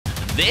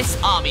This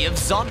army of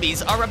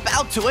zombies are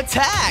about to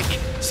attack!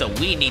 So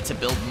we need to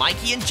build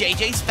Mikey and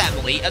JJ's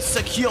family a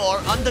secure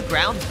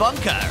underground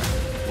bunker.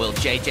 Will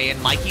JJ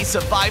and Mikey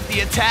survive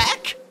the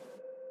attack?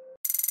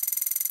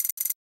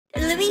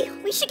 Louie,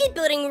 we should get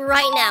building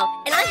right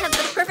now, and I have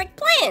the perfect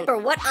plan for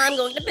what I'm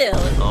going to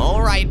build.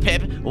 Alright,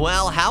 Pip.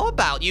 Well, how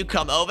about you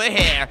come over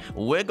here?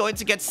 We're going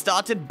to get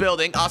started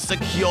building our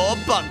secure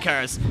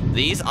bunkers.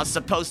 These are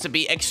supposed to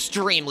be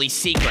extremely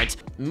secret,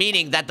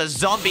 meaning that the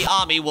zombie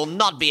army will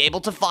not be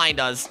able to find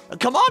us.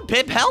 Come on,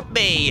 Pip, help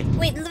me!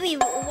 Wait, Louie,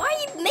 why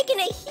are you making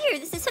it here?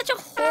 This is such a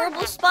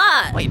horrible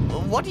spot. Wait,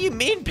 what do you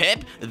mean,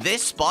 Pip?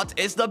 This spot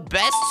is the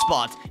best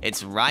spot.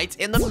 It's right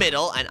in the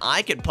middle, and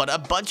I can put a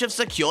bunch of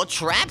secure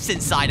traps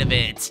inside of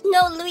it.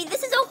 No, Louie,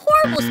 this is a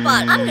horrible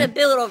spot. I'm gonna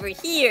build over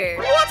here.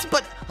 What?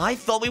 But I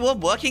thought we were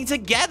working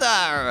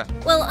together.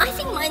 Well, I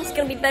think mine's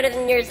gonna be better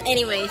than yours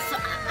anyway, so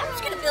I'm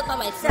just gonna build by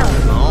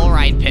myself.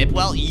 Alright, Pip,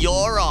 well,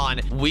 you're on.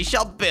 We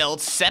shall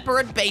build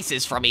separate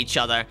bases from each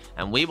other,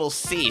 and we will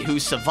see who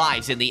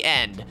survives in the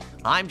end.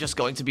 I'm just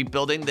going to be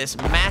building this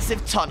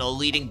massive tunnel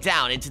leading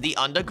down into the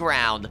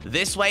underground.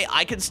 This way,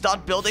 I can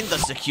start building the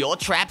secure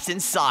traps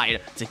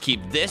inside to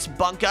keep this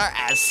bunker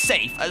as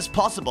safe as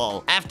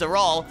possible. After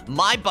all,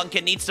 my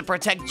bunker needs to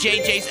protect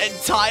JJ's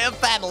entire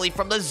family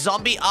from the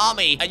zombie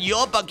army, and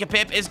your bunker,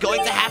 Pip, is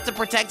going to have to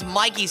protect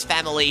Mikey's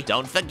family.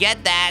 Don't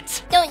forget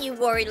that. Don't you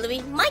worry,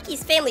 Louie.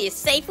 Mikey's family is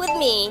safe with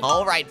me.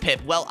 Alright,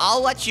 Pip, well,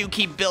 I'll let you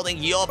keep building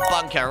your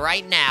bunker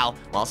right now,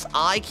 whilst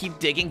I keep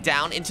digging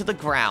down into the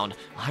ground.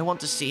 I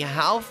want to see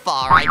how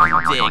far I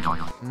can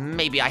dig.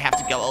 Maybe I have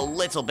to go a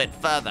little bit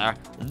further.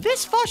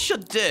 This far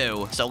should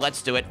do. So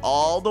let's do it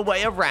all the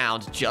way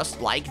around,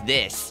 just like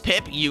this.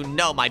 Pip, you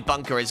know my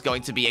bunker is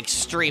going to be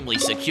extremely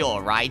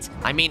secure, right?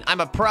 I mean,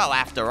 I'm a pro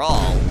after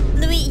all.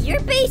 Louie,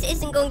 your base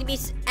isn't going to be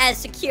as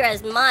secure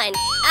as mine.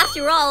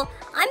 After all,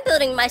 I'm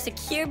building my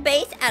secure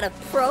base out of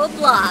pro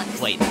blocks.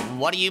 Wait,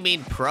 what do you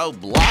mean pro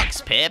blocks,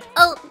 Pip?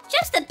 Oh,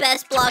 just the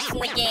best blocks in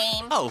the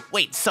game. Oh,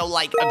 wait, so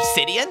like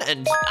obsidian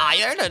and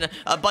iron and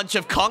a bunch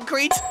of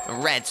concrete?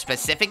 Red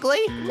specifically?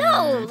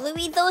 No,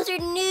 Louie, those are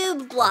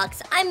NOOB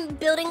blocks. I'm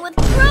building with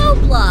pro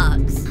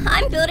blocks.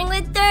 I'm building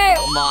with dirt.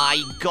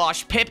 My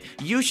gosh, Pip,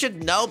 you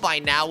should know by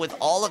now with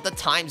all of the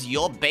times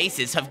your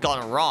bases have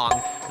gone wrong,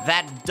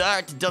 that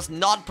dirt does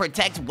not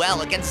protect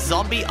well against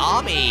zombie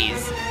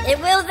armies. It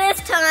will this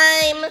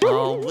time.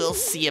 Oh, we'll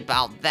see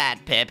about that,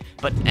 Pip.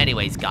 But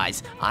anyways,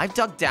 guys, I've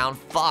dug down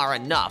far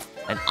enough,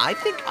 and I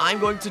think I'm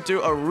going to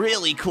do a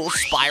really cool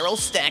spiral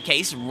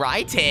staircase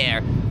right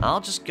here. I'll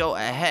just go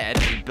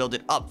ahead and build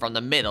it up from the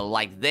middle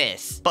like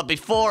this. But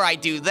before I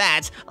do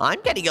that,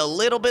 I'm getting a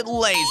little bit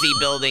lazy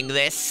building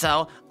this,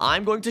 so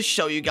I'm going to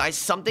show you guys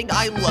something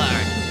I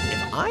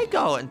learned. I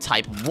go and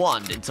type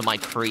wand into my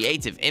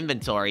creative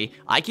inventory,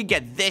 I can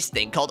get this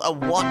thing called a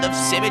wand of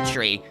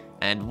symmetry.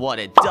 And what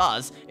it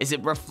does is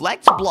it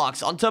reflects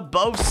blocks onto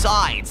both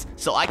sides,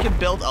 so I can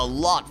build a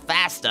lot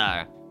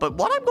faster. But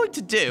what I'm going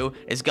to do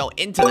is go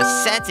into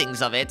the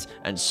settings of it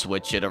and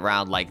switch it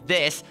around like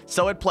this,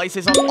 so it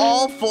places on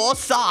all four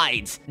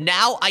sides.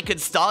 Now I can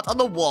start on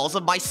the walls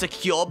of my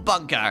secure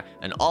bunker,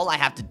 and all I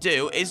have to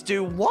do is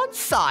do one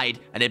side,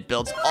 and it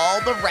builds all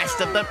the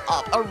rest of them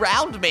up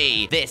around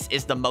me. This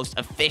is the most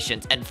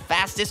efficient and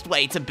fastest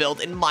way to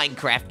build in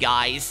Minecraft,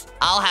 guys.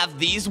 I'll have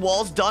these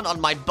walls done on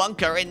my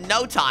bunker in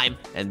no time,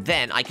 and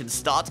then I can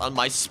start on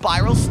my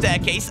spiral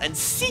staircase and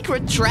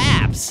secret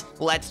traps.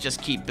 Let's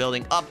just keep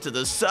building up to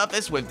the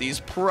surface with these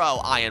pro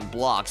iron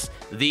blocks.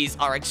 These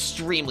are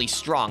extremely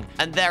strong,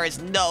 and there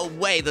is no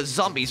way the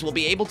zombies will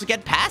be able to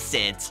get past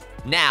it.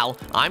 Now,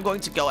 I'm going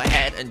to go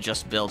ahead and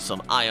just build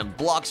some iron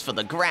blocks for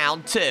the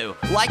ground too,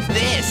 like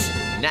this.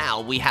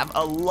 Now we have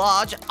a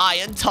large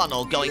iron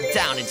tunnel going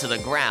down into the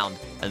ground,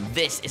 and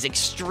this is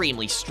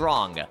extremely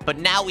strong. But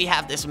now we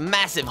have this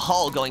massive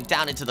hole going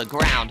down into the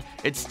ground.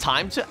 It's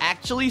time to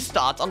actually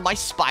start on my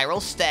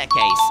spiral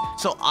staircase.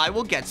 So I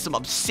will get some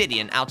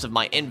obsidian out of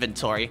my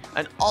inventory,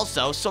 and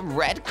also some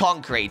red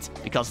concrete,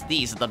 because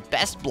these are the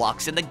best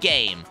blocks in the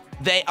game.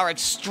 They are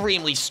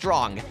extremely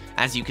strong.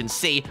 As you can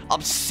see,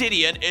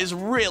 obsidian is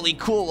really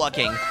cool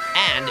looking.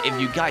 And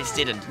if you guys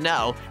didn't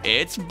know,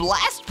 it's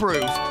blast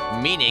proof,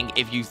 meaning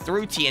if you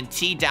threw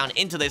TNT down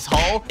into this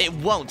hole, it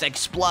won't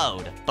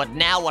explode. But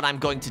now what I'm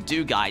going to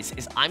do, guys,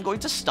 is I'm going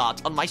to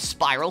start on my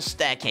spiral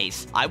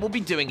staircase. I will be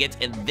doing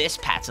it in this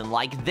pattern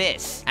like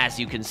this. As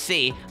you can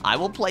see, I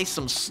will place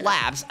some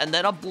slabs and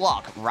then a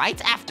block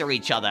right after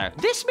each other.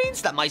 This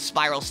means that my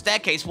spiral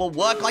staircase will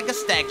work like a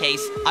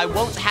staircase. I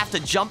won't have to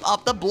jump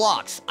up the block.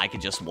 I can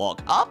just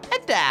walk up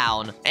and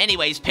down.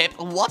 Anyways, Pip,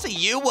 what are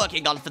you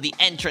working on for the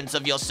entrance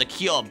of your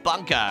secure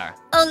bunker?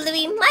 Oh,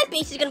 Louie, my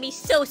base is gonna be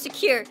so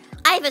secure.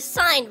 I have a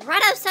sign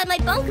right outside my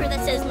bunker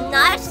that says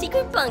not a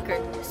secret bunker.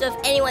 So if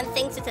anyone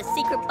thinks it's a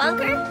secret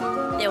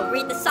bunker, they'll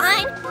read the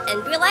sign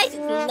and realize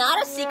it's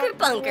not a secret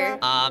bunker.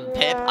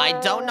 Pip, I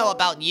don't know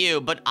about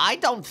you, but I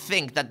don't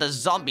think that the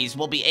zombies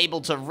will be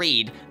able to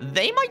read.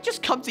 They might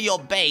just come to your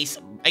base,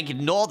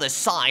 ignore the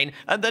sign,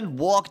 and then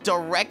walk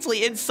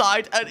directly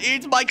inside and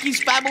eat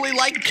Mikey's family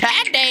like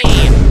candy!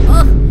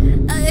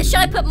 Oh,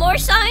 I put more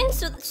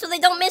signs so they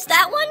don't miss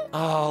that one?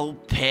 Oh,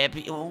 Pip,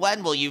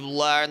 when will you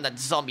learn that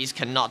zombies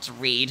cannot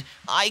read?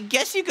 I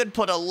guess you could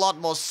put a lot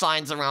more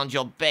signs around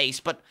your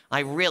base, but I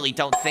really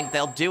don't think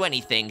they'll do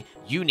anything.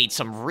 You need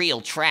some real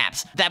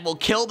traps that will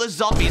kill the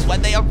zombies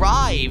when they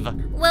arrive.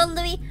 Well,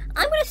 Louie,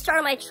 I'm gonna start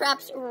on my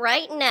traps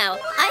right now.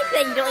 I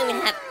bet you don't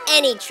even have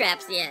any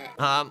traps yet.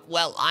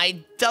 Well,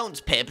 I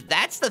don't, Pip.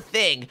 That's the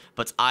thing.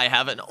 But I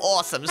have an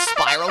awesome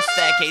spiral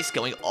staircase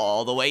going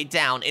all the way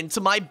down into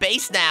my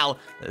base now.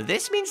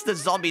 This means the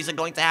zombies are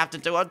going to have to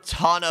do a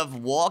ton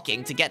of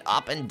walking to get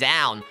up and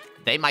down.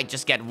 They might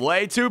just get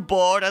way too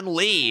bored and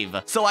leave.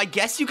 So I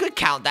guess you could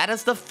count that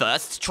as the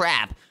first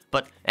trap.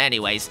 But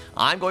anyways,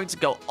 I'm going to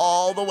go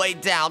all the way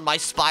down my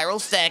spiral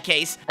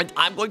staircase, and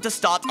I'm going to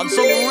start on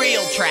some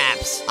real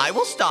traps. I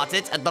will start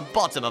it at the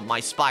bottom of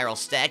my spiral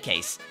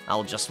staircase.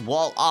 I'll just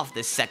wall off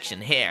this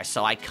section here,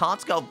 so I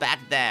can't go back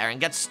there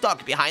and get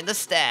stuck behind the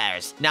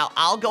stairs. Now,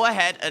 I'll go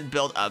ahead and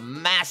build a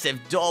massive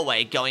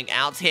doorway going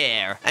out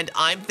here. And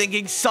I'm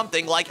thinking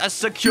something like a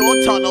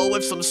secure tunnel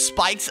with some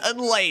spikes and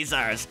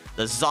lasers.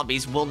 The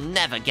zombies will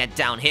never get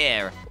down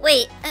here.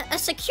 Wait, a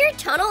secure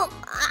tunnel?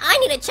 I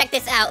need to check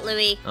this out,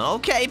 Louie.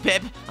 Okay,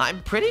 Pip,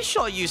 I'm pretty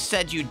sure you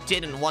said you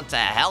didn't want to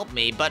help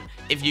me, but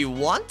if you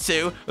want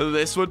to,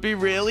 this would be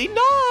really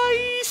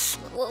nice.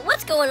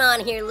 What's going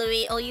on here,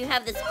 Louie? Oh, you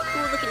have this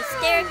cool-looking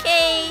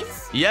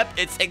staircase. Yep,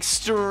 it's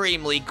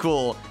extremely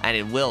cool, and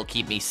it will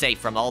keep me safe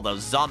from all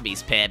those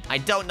zombies, Pip. I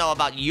don't know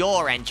about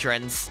your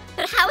entrance.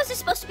 But how is this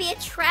supposed to be a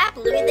trap,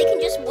 Louie? They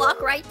can just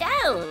walk right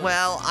down.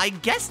 Well, I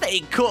guess they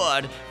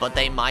could, but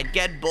they might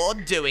get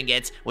bored doing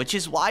it, which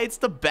is why it's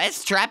the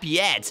best trap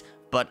yet.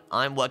 But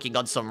I'm working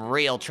on some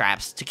real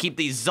traps to keep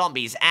these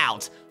zombies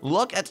out.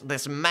 Look at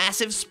this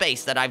massive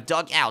space that I've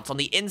dug out on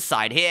the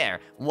inside here.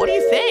 What do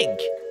you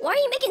think? Why are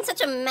you making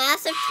such a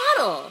massive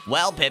tunnel?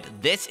 Well, Pip,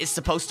 this is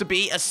supposed to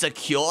be a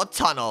secure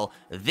tunnel.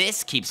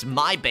 This keeps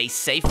my base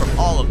safe from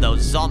all of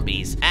those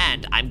zombies.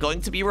 And I'm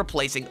going to be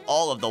replacing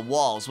all of the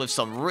walls with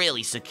some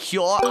really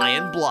secure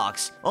iron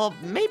blocks. Or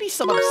maybe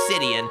some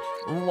obsidian.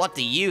 What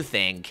do you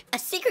think? A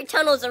secret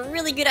tunnel is a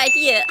really good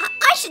idea.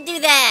 I should do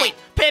that. Wait,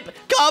 Pip,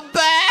 come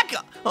back!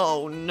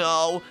 Oh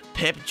no,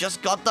 Pip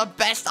just got the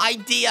best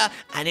idea,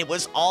 and it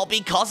was all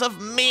because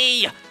of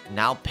me!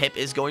 Now Pip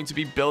is going to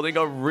be building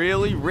a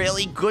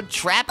really good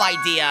trap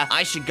idea.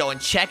 I should go and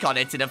check on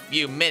it in a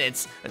few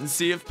minutes and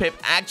see if Pip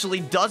actually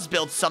does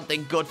build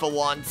something good for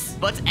once.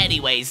 But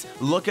anyways,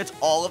 look at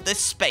all of this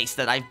space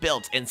that I've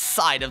built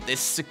inside of this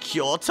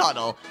secure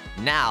tunnel.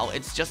 Now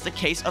it's just a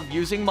case of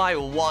using my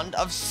wand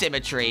of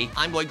symmetry.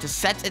 I'm going to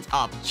set it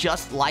up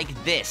just like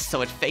this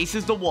so it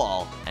faces the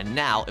wall. And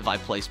now if I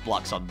place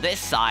blocks on this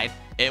side,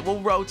 it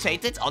will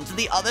rotate it onto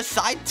the other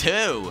side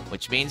too,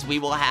 which means we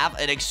will have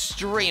an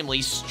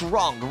extremely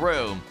strong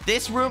room.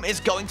 This room is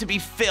going to be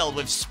filled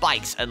with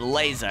spikes and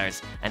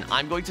lasers, and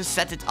I'm going to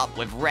set it up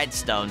with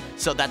redstone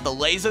so that the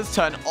lasers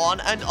turn on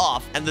and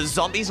off, and the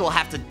zombies will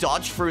have to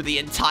dodge through the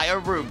entire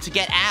room to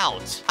get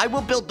out. I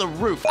will build the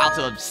roof out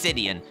of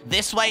obsidian.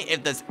 This way,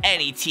 if there's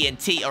any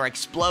TNT or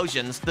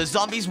explosions, the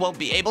zombies won't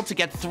be able to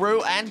get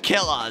through and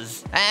kill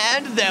us.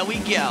 And there we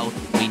go.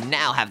 We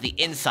now have the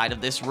inside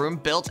of this room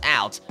built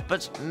out,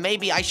 but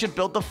maybe I should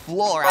build the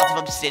floor out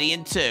of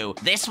obsidian too.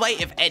 This way,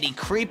 if any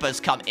creepers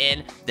come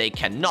in, they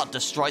cannot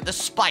destroy the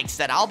spikes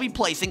that I'll be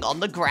placing on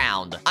the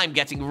ground. I'm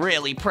getting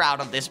really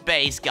proud of this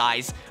base,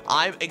 guys.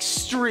 I'm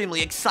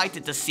extremely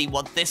excited to see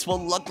what this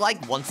will look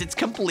like once it's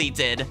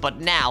completed.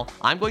 But now,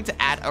 I'm going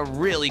to add a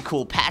really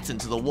cool pattern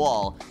to the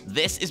wall.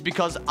 This is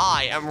because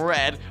I am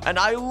red, and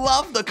I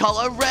love the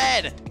color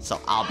red. So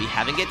I'll be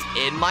having it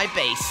in my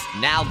base.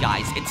 Now,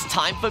 guys, it's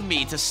time for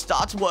me to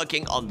start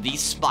working on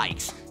these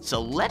spikes. So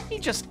let me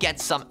just get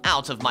some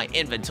out of my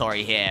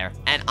inventory here.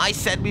 And I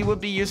said we would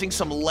be using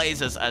some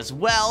lasers as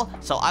well,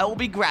 so I will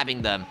be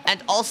grabbing them.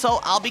 And also,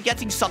 I'll be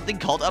getting something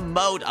called a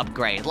mode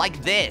upgrade,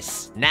 like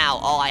this. Now,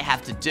 all I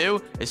have to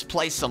do is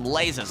place some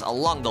lasers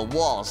along the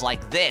walls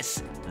like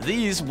this.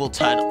 These will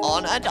turn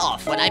on and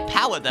off when I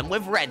power them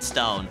with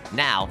redstone.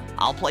 Now,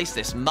 I'll place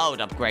this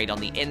mode upgrade on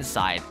the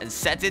inside and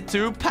set it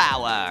to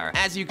power.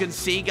 As you can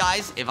see,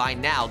 guys, if I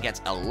now get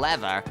a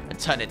lever and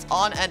turn it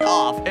on and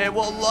off, it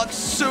will look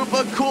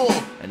super cool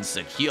and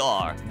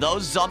secure.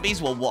 Those zombies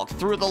will walk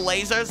through the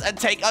lasers and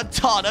take a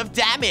ton of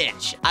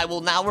damage. I will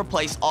now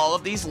replace all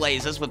of these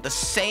lasers with the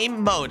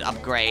same mode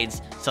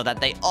upgrades so that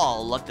they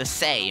all look the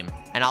same.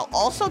 And I'll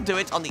also do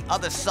it on the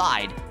other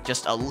side,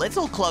 just a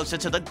little closer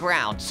to the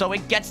ground, so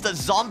it gets the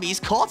zombies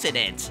caught in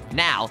it.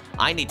 Now,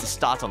 I need to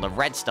start on the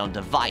redstone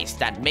device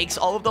that makes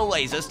all of the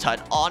lasers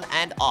turn on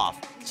and off.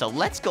 So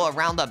let's go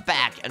around the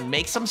back and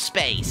make some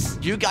space.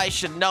 You guys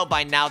should know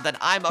by now that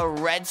I'm a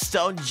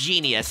redstone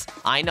genius.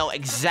 I know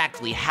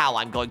exactly how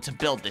I'm going to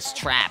build this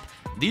trap.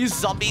 These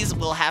zombies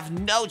will have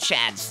no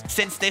chance.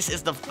 Since this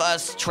is the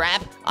first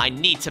trap, I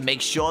need to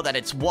make sure that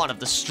it's one of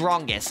the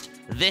strongest.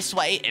 This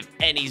way, if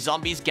any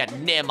zombies get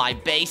near my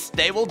base,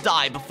 they will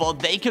die before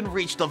they can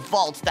reach the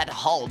vault that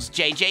holds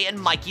JJ and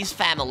Mikey's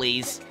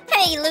families.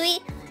 Hey, Louie,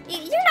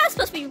 You're not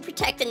supposed to be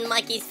protecting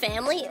Mikey's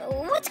family.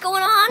 What's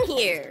going on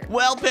here?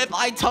 Well, Pip,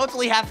 I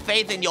totally have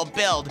faith in your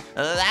build.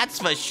 That's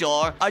for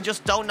sure. I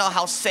just don't know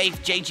how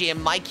safe JJ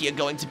and Mikey are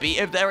going to be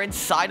if they're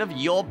inside of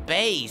your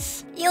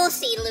base. You'll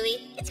see,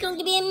 Louie. It's going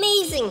to be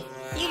amazing.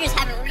 You just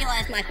haven't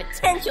realized my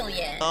potential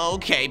yet.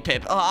 Okay,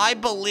 Pip, I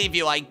believe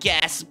you, I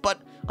guess, but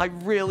I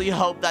really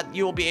hope that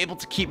you'll be able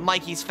to keep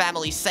Mikey's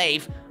family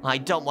safe. I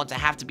don't want to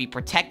have to be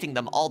protecting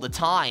them all the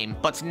time.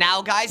 But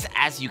now, guys,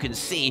 as you can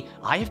see,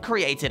 I have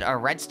created a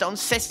redstone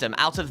system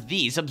out of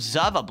these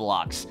observer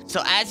blocks.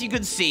 So as you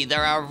can see,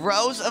 there are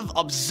rows of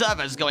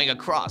observers going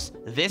across.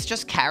 This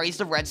just carries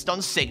the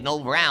redstone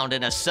signal round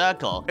in a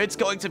circle. It's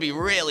going to be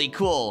really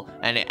cool,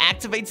 and it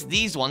activates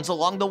these ones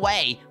along the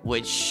way,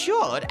 which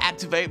should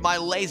activate my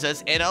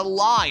lasers in a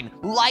line,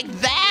 like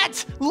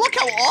that! Look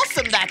how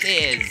awesome that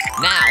is!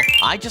 Now,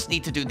 I just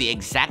need to do the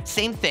exact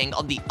same thing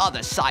on the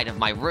other side of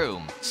my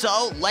room.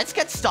 So, let's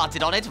get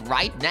started on it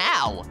right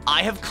now.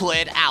 I have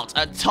cleared out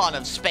a ton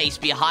of space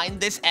behind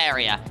this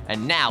area,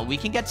 and now we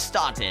can get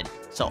started.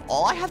 So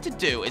all I have to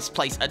do is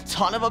place a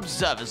ton of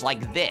observers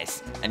like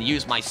this, and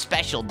use my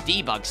special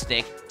debug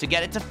stick to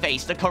get it to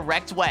face the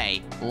correct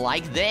way,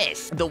 like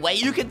this. The way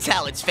you can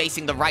tell it's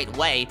facing the right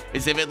way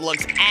is if it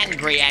looks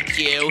angry at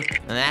you.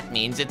 That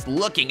means it's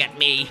looking at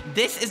me.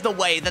 This is the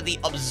way that the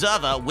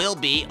observer will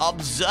be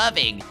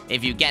observing,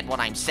 if you get what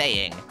I'm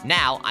saying.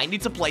 Now, I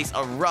need to place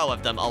a row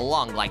of them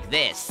along like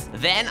this.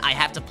 Then I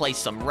have to place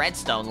some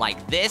redstone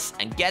like this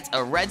and get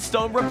a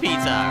redstone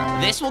repeater.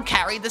 This will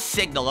carry the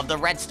signal of the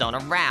redstone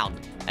around.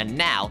 And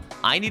now,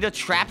 I need a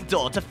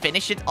trapdoor to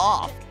finish it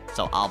off.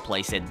 So I'll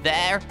place it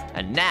there,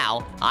 and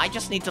now I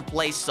just need to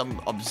place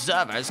some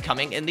observers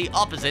coming in the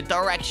opposite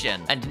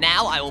direction. And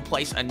now I will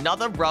place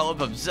another row of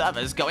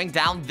observers going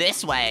down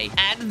this way.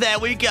 And there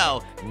we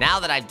go. Now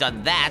that I've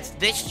done that,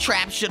 this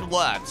trap should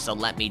work. So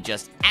let me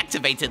just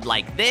activate it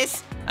like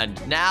this.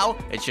 And now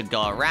it should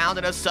go around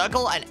in a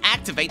circle and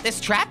activate this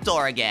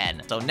trapdoor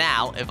again. So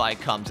now, if I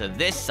come to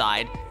this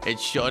side, it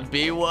should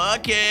be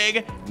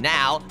working.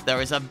 Now,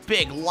 there is a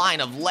big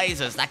line of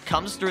lasers that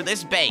comes through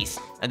this base.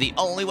 And the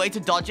only way to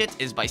dodge it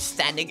is by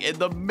standing in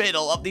the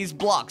middle of these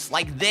blocks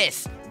like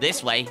this.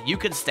 This way, you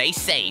can stay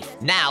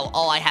safe. Now,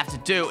 all I have to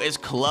do is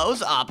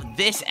close up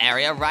this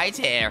area right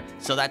here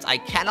so that I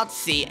cannot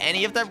see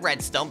any of the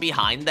redstone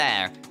behind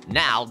there.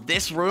 Now,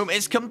 this room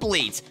is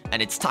complete,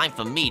 and it's time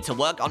for me to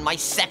work on my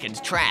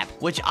second trap,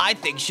 which I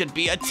think should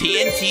be a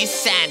TNT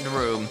sand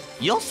room.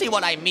 You'll see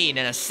what I mean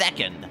in a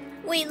second.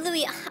 Wait,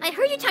 Louie, I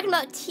heard you talking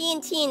about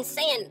TNT and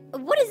sand.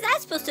 What is that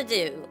supposed to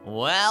do?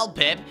 Well,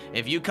 Pip,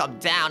 if you come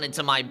down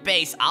into my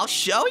base, I'll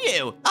show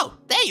you. Oh,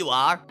 there you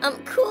are.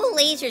 Cool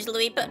lasers,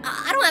 Louie, but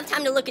I don't have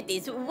time to look at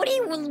these. What are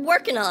you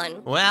working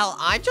on? Well,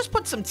 I just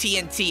put some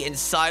TNT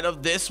inside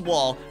of this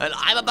wall, and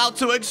I'm about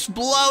to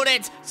explode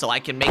it, so I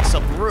can make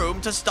some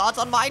room to start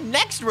on my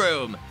next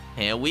room.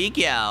 Here we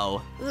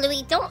go.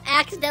 Louie, don't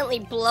accidentally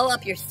blow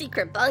up your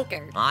secret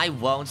bunker. I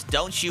won't,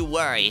 don't you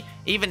worry.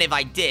 Even if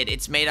I did,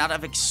 it's made out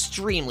of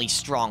extremely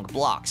strong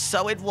blocks,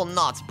 so it will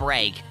not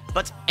break.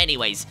 But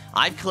anyways,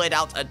 I've cleared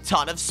out a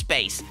ton of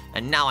space,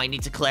 and now I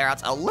need to clear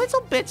out a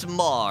little bit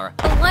more.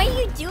 But why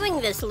are you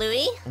doing this,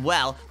 Louie?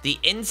 Well, the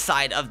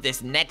inside of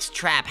this next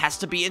trap has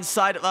to be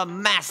inside of a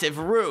massive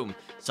room,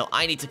 so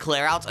I need to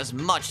clear out as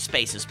much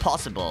space as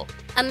possible.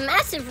 A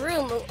massive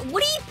room?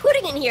 What are you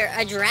putting in here,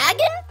 a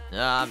dragon?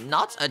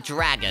 Not a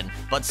dragon,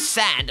 but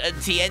sand and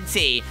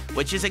TNT,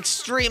 which is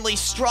extremely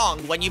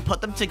strong when you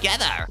put them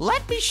together.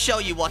 Let me show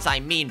you what I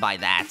mean by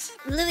that.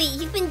 Louie,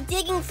 you've been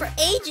digging for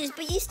ages,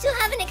 but you still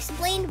haven't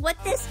explained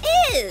what this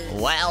is.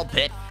 Well,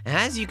 Pip,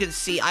 as you can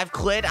see, I've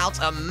cleared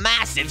out a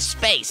massive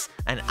space,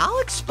 and I'll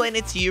explain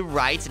it to you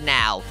right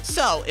now.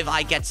 So, if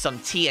I get some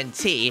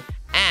TNT,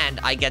 and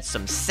I get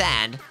some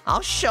sand,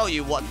 I'll show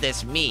you what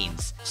this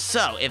means.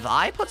 So, if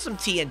I put some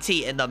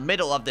TNT in the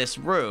middle of this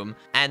room,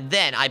 and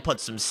then I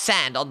put some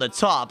sand on the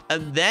top,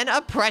 and then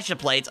a pressure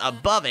plate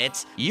above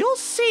it, you'll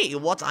see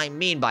what I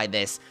mean by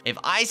this. If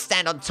I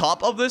stand on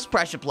top of this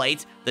pressure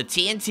plate, the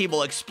TNT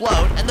will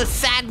explode, and the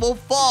sand will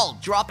fall,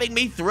 dropping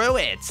me through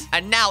it.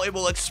 And now it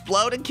will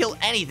explode and kill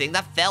anything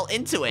that fell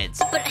into it.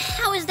 But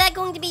how is that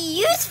going to be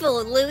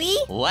useful, Louie?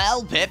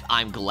 Well, Pip,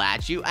 I'm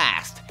glad you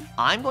asked.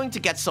 I'm going to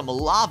get some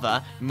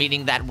lava,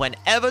 meaning that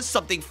whenever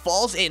something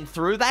falls in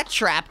through that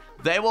trap,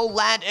 they will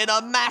land in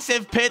a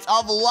massive pit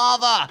of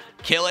lava,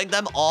 killing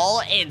them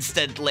all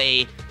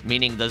instantly.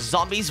 Meaning the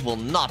zombies will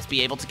not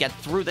be able to get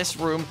through this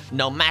room,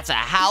 no matter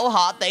how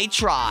hard they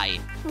try.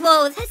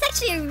 Whoa, that's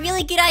actually a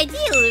really good idea,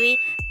 Louie.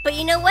 But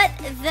you know what?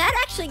 That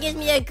actually gives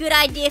me a good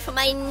idea for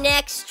my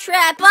next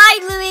trap. Bye,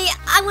 Louie!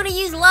 I'm gonna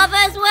use lava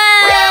as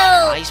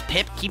well! Guys,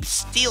 Pip keeps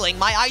stealing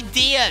my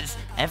ideas.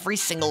 Every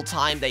single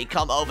time they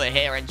come over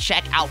here and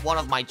check out one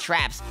of my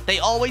traps, they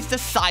always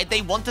decide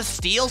they want to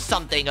steal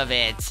something of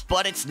it.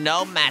 But it's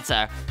no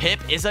matter. Pip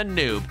is a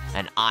noob,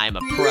 and I'm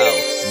a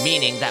pro,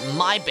 meaning that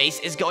my base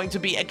is going to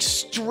be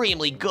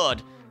extremely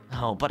good.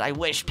 Oh, but I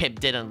wish Pip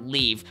didn't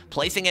leave.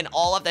 Placing in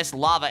all of this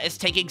lava is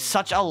taking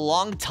such a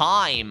long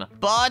time.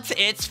 But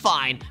it's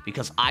fine,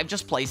 because I've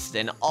just placed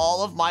in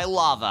all of my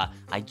lava.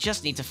 I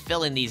just need to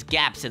fill in these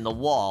gaps in the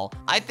wall.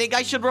 I think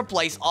I should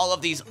replace all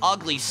of these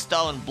ugly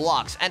stone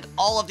blocks and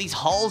all of these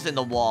holes in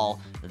the wall.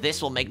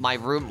 This will make my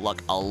room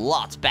look a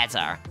lot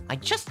better. I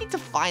just need to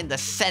find the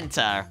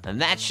center,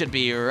 and that should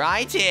be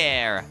right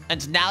here.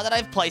 And now that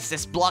I've placed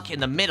this block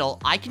in the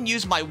middle, I can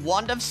use my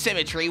wand of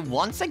symmetry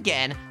once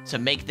again to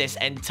make this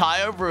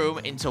entire room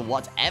into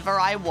whatever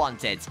I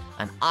want it.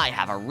 And I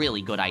have a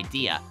really good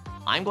idea.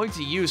 I'm going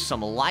to use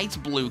some light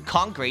blue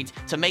concrete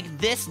to make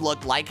this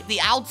look like the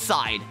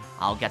outside.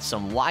 I'll get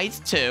some white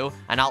too,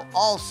 and I'll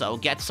also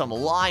get some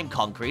lime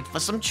concrete for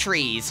some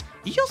trees.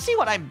 You'll see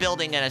what I'm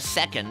building in a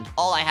second.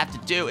 All I have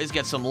to do is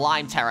get some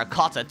lime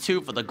terracotta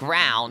too for the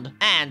ground,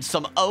 and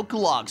some oak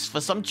logs for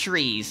some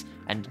trees.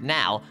 And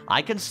now,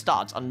 I can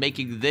start on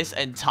making this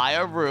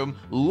entire room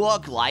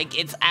look like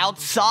it's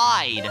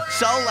outside.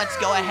 So let's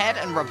go ahead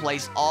and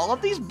replace all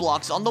of these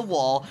blocks on the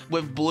wall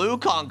with blue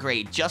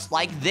concrete, just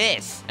like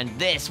this. And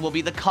this will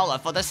be the color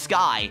for the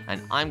sky.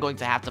 And I'm going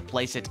to have to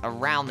place it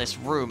around this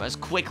room as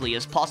quickly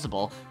as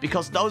possible,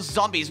 because those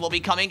zombies will be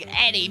coming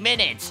any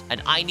minute.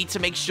 And I need to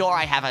make sure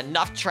I have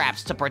enough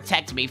traps to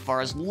protect me for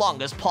as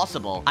long as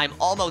possible. I'm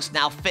almost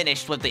now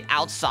finished with the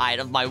outside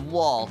of my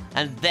wall.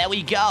 And there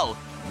we go.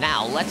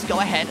 Now, let's go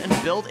ahead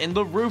and build in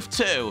the roof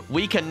too.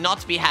 We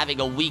cannot be having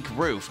a weak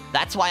roof.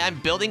 That's why I'm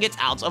building it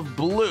out of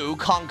blue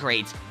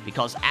concrete.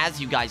 Because as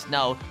you guys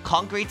know,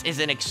 concrete is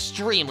an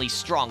extremely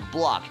strong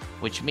block,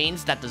 which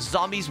means that the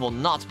zombies will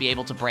not be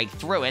able to break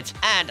through it,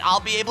 and I'll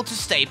be able to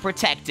stay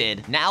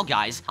protected. Now,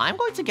 guys, I'm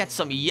going to get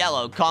some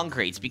yellow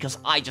concrete because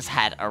I just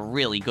had a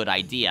really good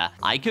idea.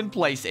 I can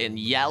place in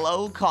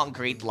yellow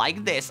concrete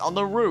like this on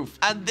the roof,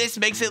 and this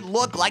makes it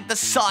look like the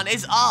sun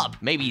is up.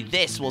 Maybe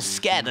this will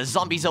scare the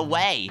zombies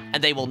away,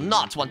 and they will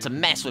not want to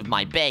mess with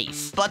my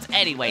base. But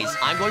anyways,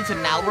 I'm going to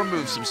now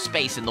remove some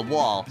space in the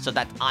wall so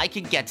that I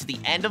can get to the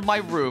end of my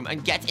room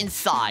and get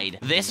inside.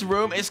 This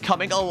room is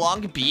coming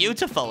along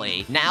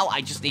beautifully. Now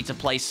I just need to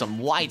place some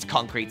white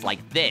concrete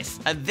like this,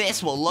 and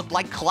this will look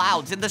like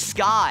clouds in the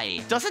sky.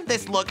 Doesn't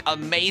this look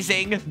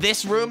amazing?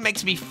 This room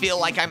makes me feel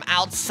like I'm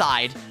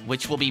outside,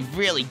 which will be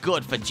really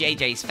good for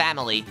JJ's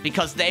family,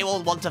 because they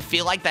will want to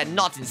feel like they're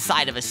not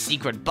inside of a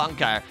secret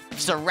bunker,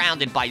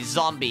 surrounded by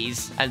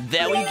zombies. And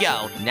there we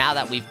go. Now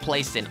that we've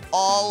placed in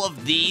all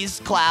of these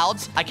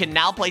clouds, I can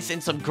now place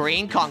in some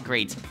green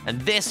concrete, and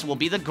this will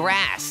be the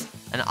grass.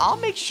 And I'll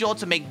make sure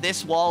to make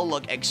this wall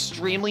look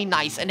extremely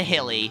nice and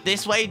hilly.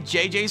 This way,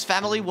 JJ's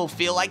family will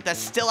feel like they're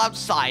still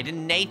outside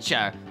in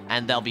nature,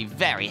 and they'll be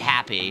very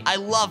happy. I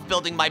love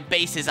building my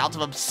bases out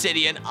of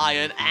obsidian,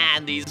 iron,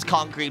 and these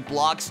concrete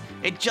blocks.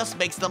 It just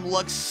makes them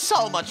look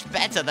so much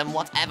better than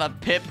whatever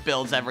Pip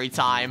builds every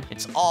time.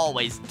 It's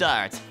always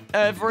dirt.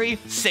 Every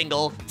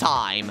single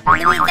time.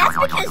 Louie, that's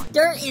because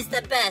dirt is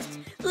the best.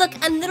 Look,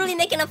 I'm literally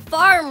making a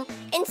farm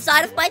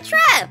inside of my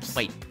traps.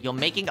 Wait, you're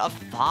making a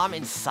farm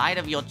inside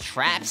of your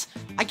traps?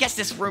 I guess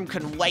this room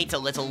can wait a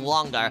little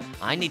longer.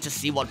 I need to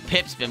see what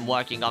Pip's been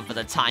working on for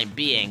the time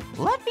being.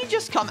 Let me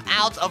just come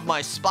out of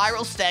my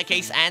spiral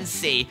staircase and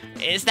see.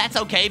 Is that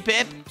okay,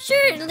 Pip?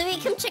 Sure, Louie,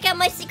 come check out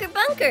my secret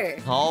bunker.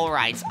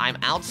 Alright, I'm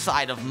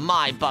outside of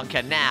my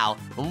bunker now.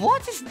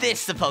 What is this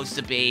supposed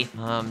to be?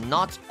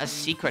 Not a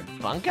secret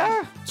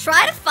bunker?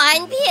 Try to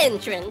find the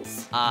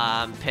entrance.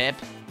 Pip,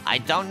 I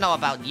don't know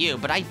about you,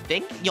 but I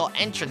think your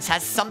entrance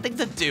has something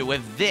to do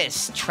with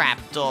this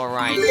trapdoor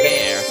right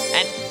here.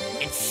 And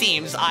it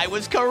seems I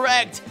was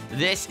correct.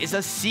 This is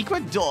a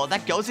secret door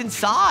that goes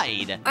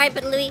inside. Alright,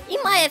 but Louie,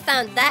 you might have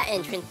found that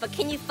entrance, but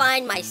can you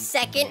find my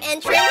second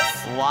entrance?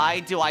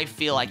 Why do I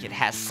feel like it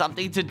has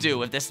something to do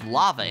with this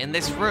lava in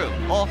this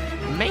room? Or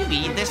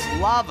maybe this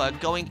lava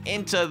going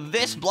into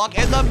this block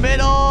in the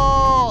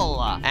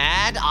middle?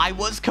 And I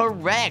was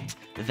correct.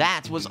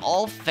 That was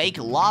all fake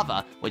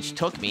lava, which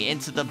took me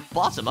into the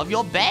bottom of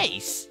your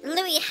base.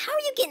 Louie, how are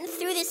you getting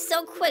through this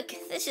so quick?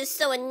 This is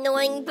so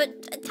annoying,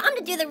 but time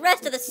to do the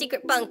rest of the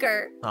secret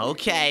bunker.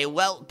 Okay,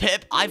 well,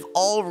 Pip, I've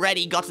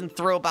already gotten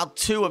through about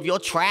 2 of your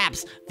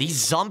traps. These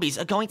zombies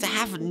are going to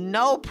have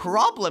no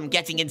problem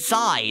getting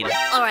inside.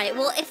 Alright,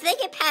 well, if they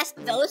get past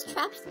those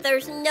traps,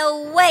 there's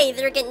no way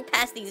they're getting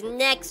past these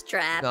next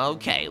traps.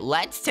 Okay,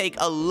 let's take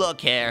a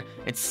look here.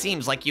 It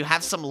seems like you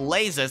have some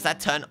lasers that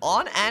turn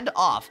on and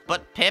off,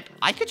 but Pip,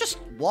 I could just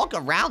walk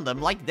around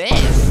them like this.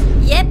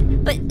 Yep,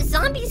 but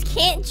zombies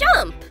can't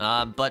jump.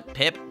 But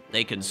Pip,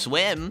 they can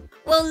swim.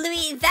 Well,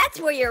 Louie, that's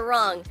where you're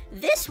wrong.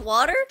 This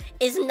water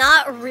is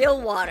not real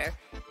water.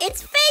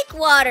 It's fake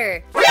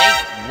water.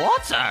 Fake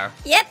water?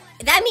 Yep,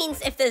 that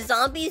means if the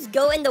zombies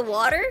go in the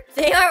water,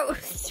 they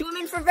aren't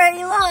swimming for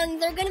very long.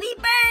 They're gonna be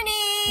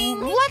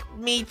burning. Let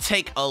me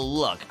take a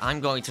look. I'm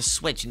going to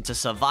switch into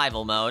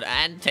survival mode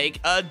and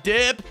take a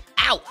dip.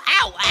 Ow,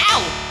 ow,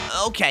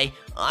 ow! Okay,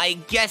 I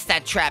guess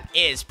that trap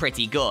is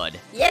pretty good.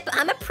 Yep,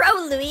 I'm a pro,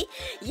 Louie.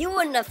 You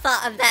wouldn't have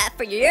thought of that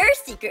for your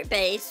secret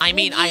base. I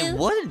mean, would I you?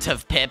 wouldn't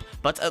have, Pip,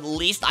 but at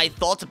least I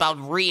thought about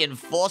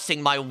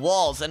reinforcing my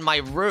walls and my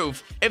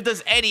roof. If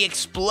there's any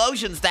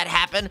explosions that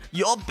happen,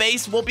 your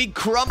base will be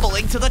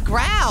crumbling to the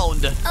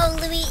ground. Oh,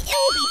 Louie, it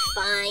will be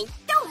fine.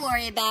 Don't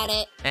worry about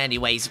it.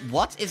 Anyways,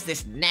 what is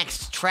this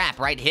next trap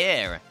right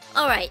here?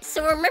 Alright,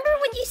 so remember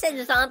when you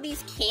said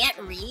zombies can't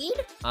read?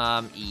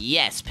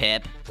 Yes,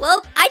 Pip.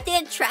 Well, I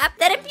did a trap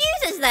that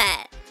abuses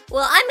that.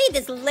 Well, I made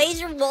this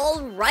laser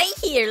wall right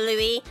here,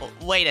 Louie.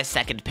 Wait a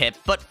second, Pip,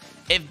 but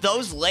if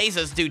those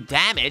lasers do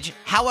damage,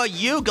 how are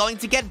you going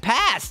to get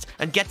past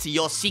and get to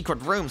your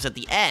secret rooms at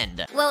the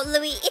end? Well,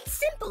 Louie, it's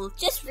simple.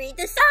 Just read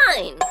the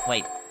sign.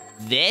 Wait,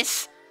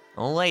 this?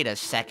 Wait a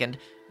second.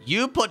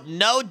 You put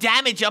no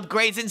damage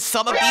upgrades in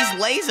some of these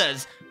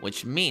lasers,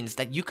 which means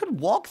that you can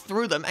walk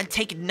through them and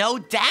take no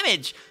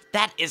damage.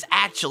 That is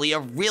actually a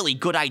really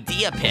good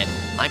idea, Pip.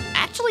 I'm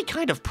actually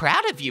kind of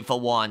proud of you for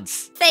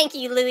once. Thank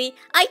you, Louie.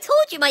 I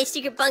told you my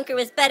secret bunker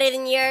was better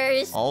than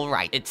yours.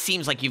 Alright, it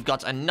seems like you've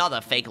got another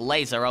fake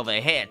laser over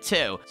here,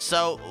 too.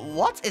 So,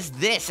 what is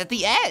this at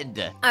the end?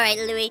 Alright,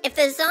 Louie, if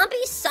the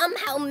zombies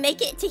somehow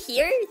make it to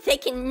here, they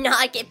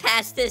cannot get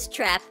past this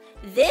trap.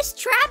 This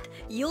trap,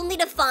 you'll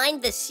need to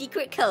find the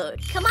secret code.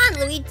 Come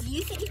on, Louie, do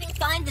you think you can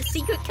find the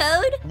secret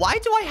code? Why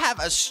do I have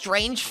a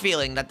strange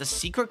feeling that the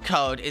secret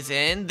code is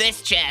in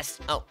this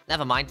chest? Oh,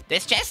 never mind.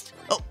 This chest?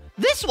 Oh,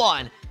 this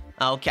one!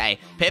 Okay,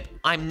 Pip,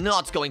 I'm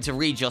not going to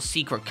read your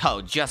secret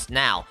code just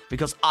now,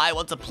 because I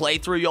want to play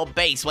through your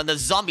base when the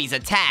zombies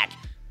attack.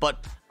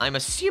 But I'm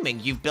assuming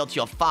you've built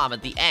your farm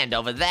at the end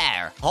over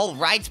there. All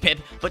right, Pip,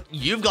 but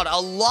you've got a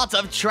lot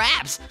of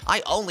traps.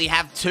 I only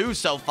have 2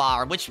 so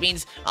far, which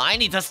means I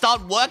need to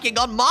start working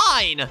on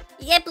mine.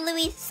 Yep,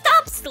 Louie,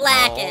 stop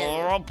slacking.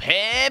 Oh,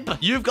 Pip,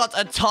 you've got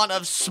a ton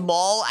of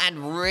small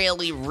and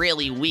really,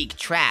 really weak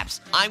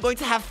traps. I'm going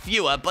to have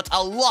fewer, but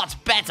a lot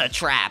better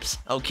traps,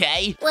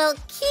 okay? Well,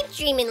 keep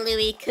dreaming,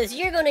 Louie, because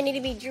you're going to need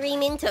to be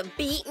dreaming to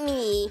beat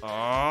me.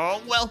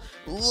 Oh, well,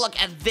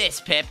 look at this,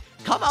 Pip.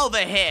 Come over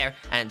here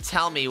and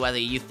tell me whether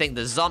you think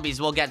the zombies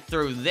will get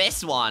through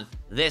this one.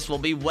 This will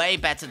be way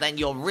better than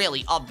your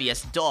really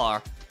obvious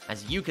door.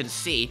 As you can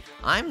see,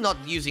 I'm not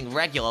using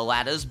regular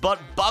ladders, but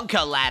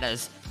bunker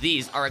ladders.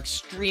 These are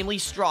extremely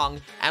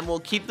strong and will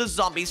keep the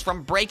zombies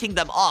from breaking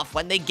them off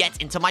when they get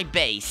into my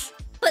base.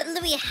 But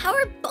Louie, how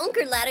are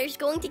bunker ladders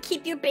going to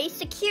keep your base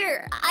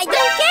secure? I don't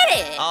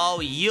get it!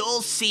 Oh,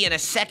 you'll see in a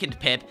second,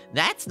 Pip.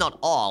 That's not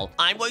all.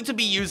 I'm going to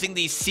be using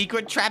these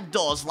secret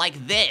trapdoors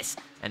like this.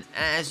 And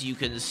as you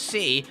can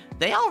see,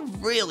 they are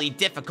really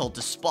difficult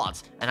to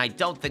spot, and I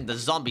don't think the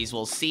zombies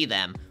will see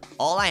them.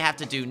 All I have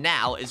to do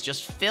now is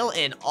just fill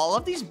in all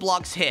of these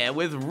blocks here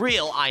with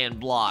real iron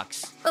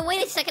blocks. But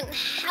wait a second,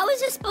 how is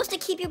this supposed to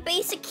keep your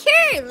base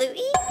secure,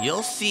 Louie?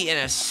 You'll see in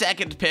a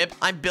second, Pip.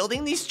 I'm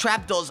building these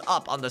trapdoors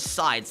up on the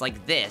sides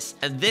like this.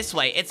 And this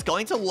way, it's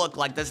going to look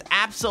like there's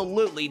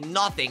absolutely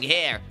nothing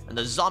here. And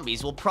the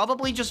zombies will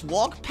probably just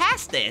walk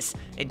past this.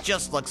 It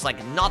just looks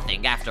like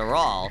nothing after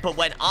all. But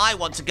when I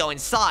want to go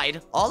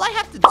inside, all I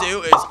have to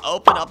do is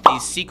open up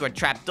these secret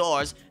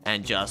trapdoors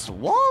and just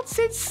waltz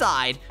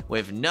inside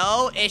with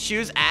no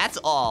issues at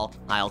all.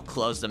 I'll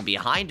close them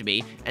behind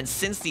me, and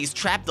since these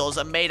trapdoors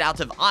are made out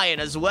of iron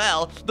as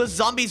well, the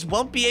zombies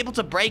won't be able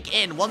to break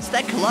in once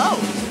they're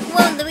closed.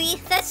 Whoa, Louie,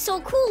 that's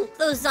so cool.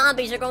 Those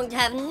zombies are going to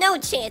have no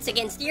chance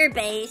against your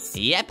base.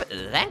 Yep,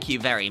 thank you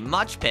very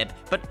much, Pip.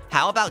 But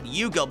how about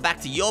you go back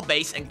to your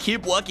base and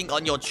keep working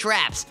on your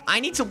traps?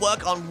 I need to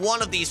work on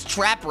one of these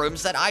trap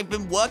rooms that I've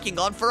been working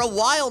on for a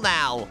while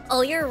now.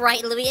 Oh, you're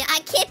right, Louie. I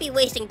can't be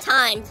wasting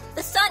time.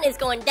 The sun is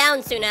going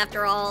down soon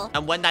after all.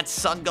 And when that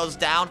sun goes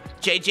down,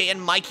 JJ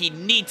and Mikey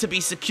need to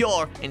be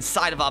secure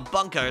inside of our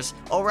bunkers,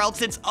 or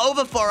else it's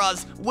over for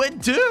us. We're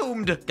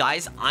doomed.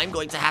 Guys, I'm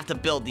going to have to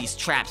build these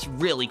traps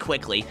really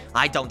quickly.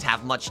 I don't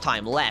have much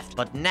time left,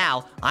 but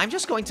now I'm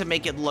just going to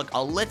make it look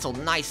a little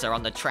nicer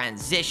on the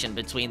transition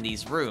between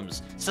these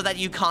rooms so that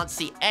you can't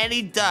see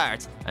any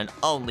dirt and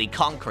only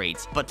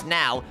concrete. But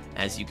now,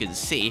 as you can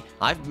see,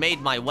 I've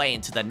made my way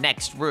into the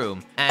next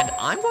room, and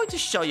I'm going to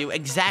show you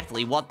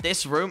exactly what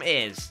this room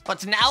is.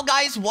 But now,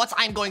 guys, what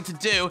I'm going to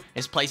do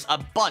is place a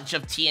bunch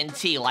of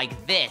TNT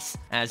like this.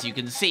 As you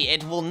can see,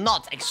 it will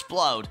not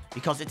explode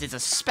because it is a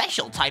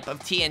special type of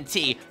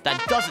TNT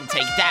that doesn't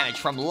take damage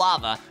from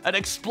lava and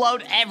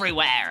explode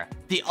everywhere.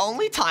 The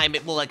only time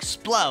it will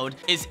explode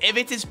is if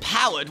it is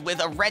powered with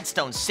a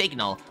redstone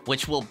signal,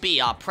 which will be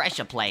our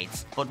pressure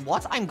plates. But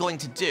what I'm going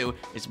to do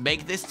is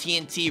make this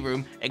TNT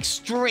room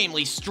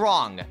extremely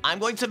strong. I'm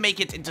going to make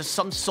it into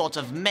some sort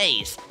of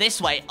maze.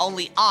 This way,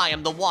 only I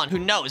am the one who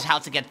knows how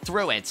to get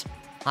through it.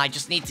 I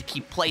just need to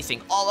keep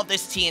placing all of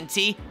this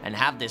TNT and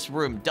have this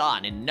room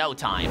done in no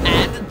time.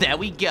 And there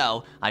we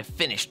go. I've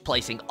finished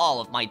placing all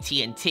of my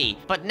TNT.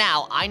 But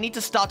now I need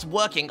to start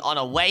working on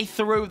a way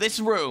through this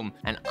room.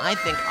 And I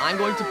think I'm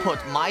going to put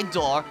my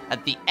door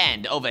at the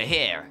end over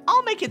here.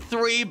 I'll make it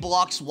 3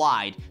 blocks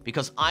wide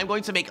because I'm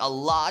going to make a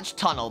large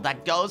tunnel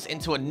that goes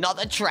into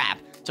another trap.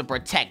 to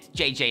protect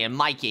JJ and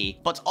Mikey.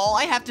 But all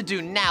I have to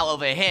do now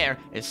over here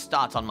is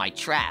start on my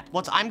trap.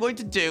 What I'm going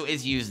to do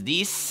is use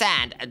these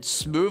sand and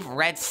smooth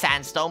red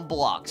sandstone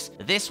blocks.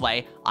 This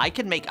way, I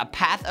can make a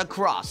path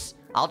across.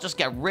 I'll just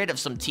get rid of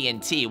some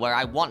TNT where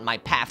I want my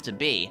path to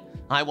be.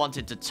 I want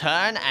it to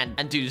turn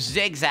and do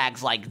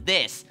zigzags like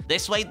this.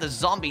 This way, the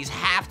zombies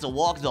have to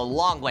walk the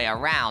long way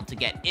around to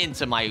get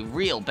into my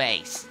real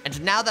base.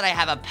 And now that I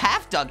have a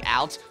path dug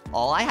out,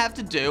 all I have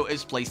to do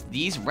is place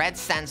these red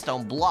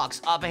sandstone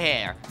blocks up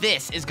here.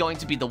 This is going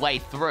to be the way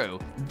through.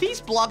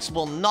 These blocks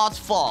will not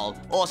fall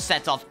or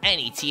set off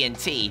any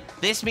TNT.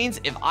 This means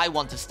if I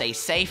want to stay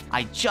safe,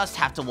 I just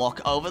have to walk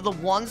over the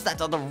ones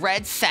that are the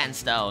red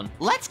sandstone.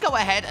 Let's go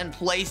ahead and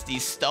place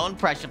these stone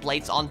pressure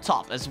plates on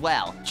top as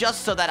well,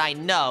 just so that I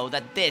know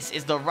that this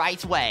is the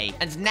right way.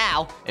 And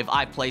now, if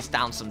I place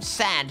down some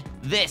sand,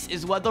 this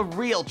is where the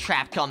real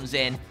trap comes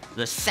in.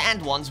 The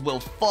sand ones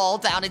will fall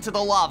down into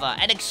the lava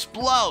and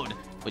explode,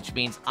 which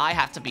means I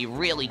have to be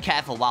really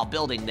careful while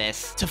building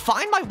this. To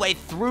find my way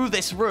through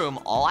this room,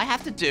 all I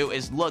have to do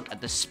is look at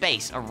the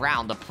space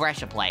around the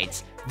pressure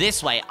plates.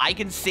 This way, I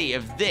can see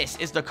if this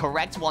is the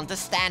correct one to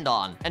stand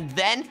on. And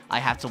then, I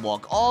have to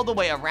walk all the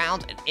way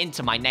around and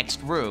into my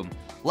next room.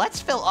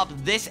 Let's fill up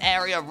this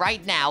area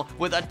right now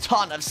with a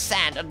ton of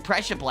sand and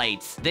pressure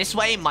plates. This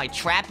way, my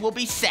trap will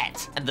be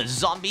set, and the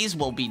zombies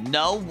will be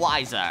no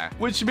wiser.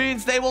 Which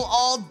means they will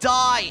all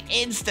die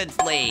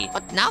instantly.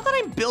 But now that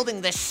I'm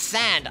building this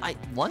sand, I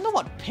wonder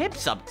what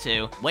Pip's up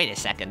to. Wait a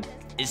second.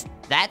 Is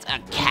that a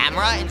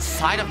camera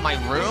inside of my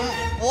room?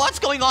 What's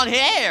going on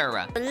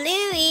here?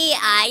 Louie,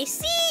 I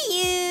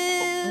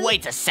see you.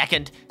 Wait a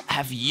second.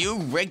 Have you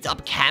rigged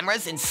up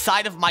cameras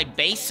inside of my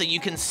base so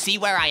you can see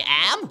where I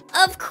am?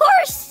 Of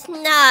course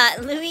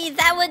not, Louie.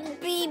 That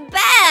would be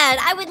bad.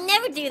 I would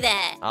never do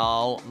that.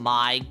 Oh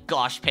my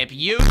gosh, Pip.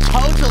 You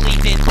totally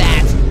did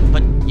that.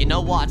 But you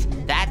know what?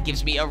 That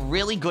gives me a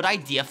really good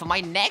idea for my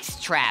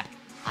next trap.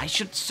 I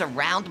should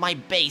surround my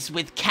base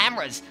with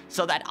cameras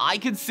so that I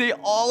can see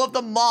all of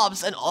the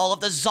mobs and all of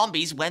the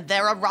zombies when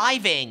they're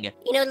arriving.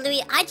 You know,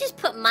 Louie, I just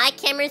put my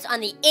cameras on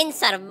the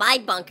inside of my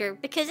bunker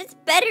because it's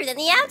better than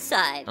the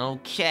outside.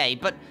 Okay,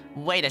 but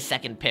wait a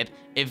second, Pip.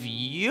 If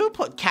you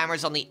put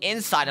cameras on the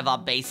inside of our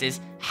bases,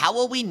 how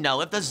will we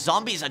know if the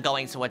zombies are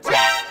going to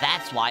attack?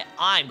 That's why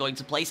I'm going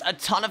to place a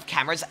ton of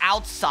cameras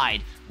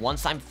outside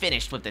once I'm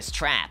finished with this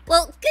trap.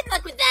 Well, good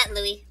luck with that,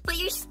 Louie. But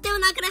you're still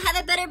not gonna have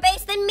a better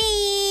base than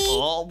me.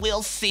 Oh,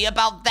 we'll see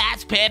about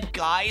that, Pip.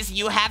 Guys,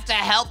 you have to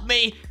help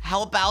me.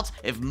 How about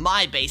if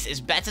my base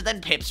is better than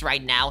Pip's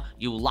right now,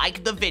 you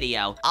like the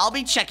video. I'll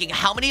be checking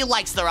how many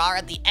likes there are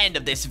at the end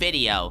of this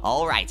video.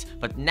 Alright,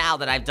 but now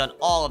that I've done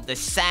all of this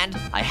sand,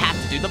 I have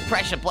to do the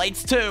pressure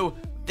plates too.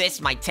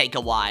 This might take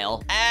a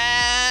while.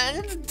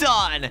 And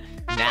done!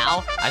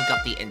 Now, I've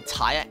got the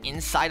entire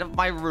inside of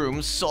my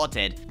room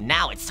sorted.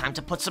 Now it's time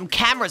to put some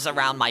cameras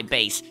around my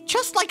base,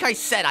 just like I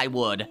said I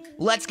would.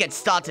 Let's get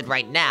started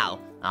right now.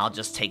 I'll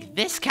just take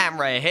this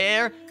camera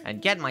here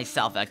and get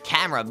myself a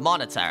camera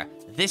monitor.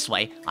 This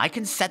way, I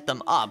can set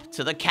them up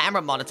to the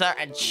camera monitor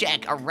and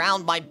check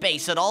around my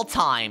base at all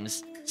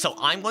times. So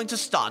I'm going to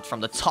start from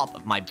the top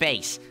of my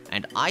base,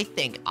 and I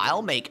think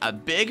I'll make a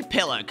big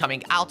pillar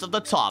coming out of the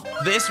top.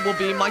 This will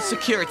be my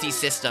security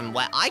system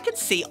where I can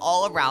see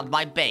all around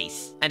my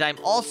base. And I'm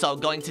also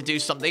going to do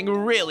something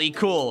really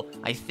cool.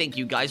 I think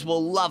you guys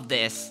will love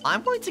this.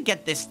 I'm going to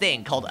get this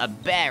thing called a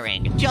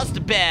bearing.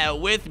 Just bear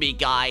with me,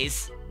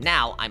 guys.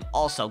 Now, I'm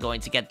also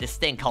going to get this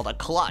thing called a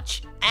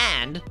clutch,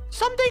 and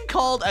something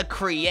called a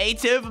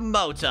creative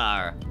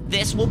motor.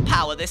 This will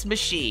power this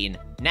machine.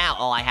 Now,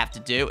 all I have to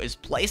do is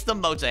place the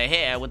motor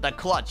here with the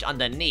clutch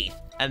underneath.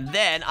 And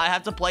then I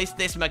have to place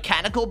this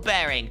mechanical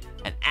bearing.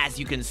 And as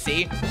you can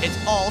see, it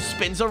all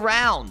spins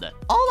around.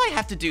 All I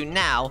have to do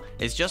now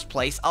is just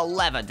place a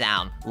lever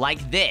down,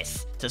 like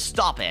this, to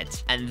stop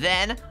it. And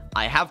then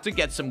I have to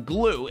get some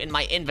glue in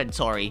my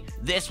inventory.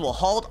 This will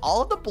hold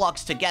all of the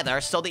blocks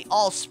together so they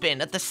all spin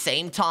at the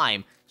same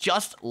time.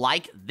 Just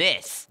like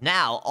this.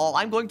 Now, all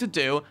I'm going to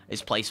do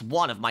is place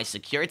one of my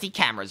security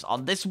cameras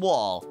on this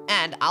wall,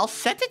 and I'll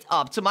set it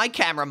up to my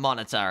camera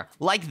monitor,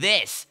 like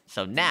this.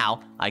 So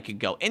now, I can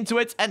go into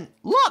it, and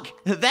look!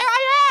 There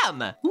I am!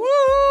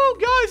 Woo!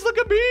 Guys, look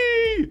at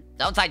me!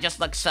 Don't I just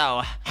look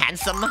so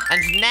handsome?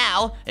 And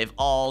now, if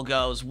all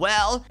goes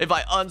well, if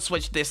I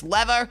unswitch this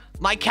lever,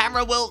 my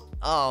camera will...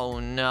 Oh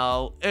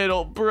no,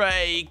 it'll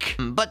break.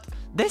 But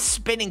this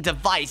spinning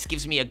device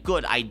gives me a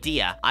good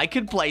idea. I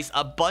can place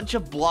a bunch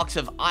of blocks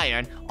of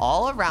iron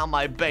all around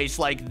my base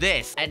like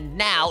this. And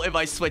now, if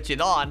I switch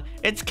it on,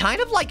 it's kind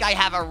of like I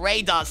have a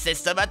radar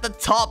system at the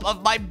top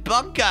of my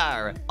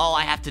bunker. All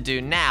I have to do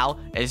now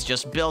is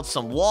just build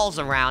some walls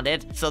around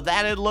it so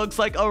that it looks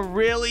like a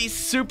really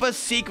super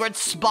secret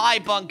spy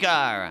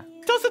bunker.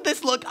 Doesn't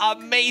this look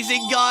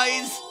amazing,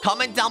 guys?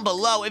 Comment down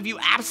below if you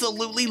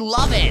absolutely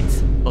love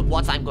it. But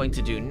what I'm going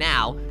to do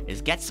now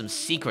is get some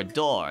secret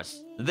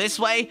doors. This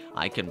way,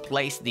 I can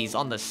place these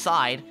on the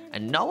side,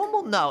 and no one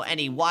will know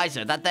any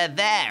wiser that they're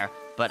there.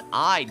 but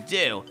I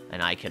do.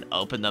 And I can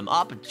open them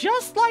up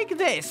just like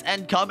this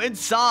and come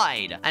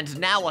inside. And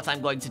now what I'm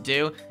going to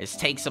do is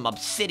take some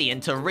obsidian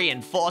to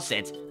reinforce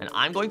it. And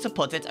I'm going to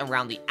put it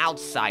around the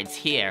outsides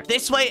here.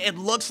 This way it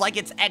looks like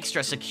it's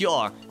extra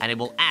secure, and it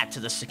will add to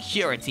the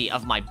security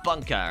of my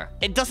bunker.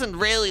 It doesn't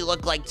really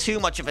look like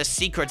too much of a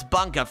secret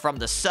bunker from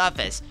the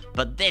surface,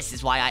 but this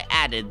is why I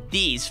added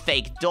these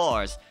fake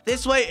doors.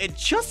 This way it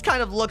just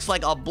kind of looks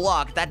like a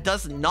block that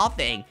does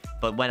nothing.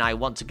 But when I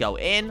want to go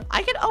in,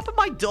 I can open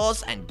my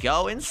doors and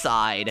go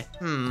inside.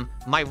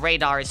 My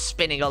radar is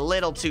spinning a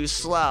little too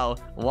slow.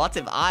 What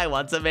if I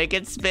want to make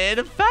it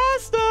spin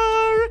faster?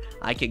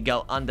 I can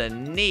go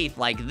underneath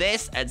like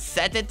this and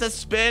set it to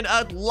spin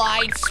at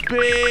light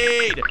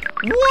speed.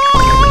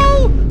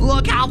 Whoa!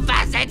 Look how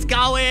fast it's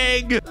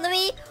going!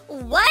 Louie,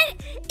 what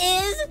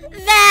is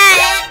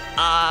that?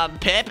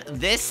 Pip,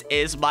 this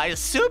is my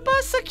super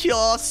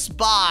secure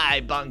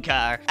spy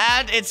bunker.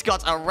 And it's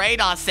got a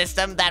radar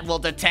system that will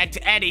detect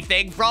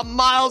anything from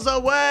miles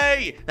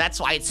away. That's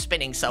why it's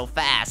spinning so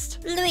fast.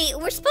 Louie,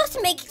 we're supposed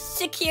to make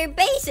secure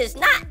bases,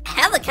 not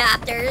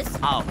helicopters.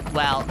 Oh,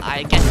 well,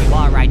 I guess you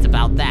are right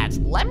about that.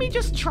 Let me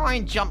just try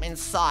and jump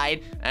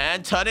inside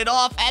and turn it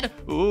off and...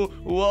 Ooh,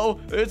 whoa,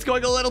 it's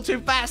going a little too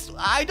fast.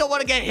 I don't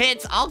want to get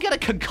hit. I'll get a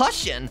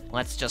concussion.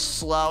 Let's just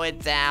slow it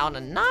down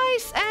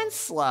nice and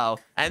slow.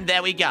 And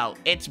there we go.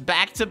 It's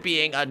back to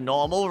being a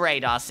normal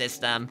radar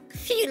system.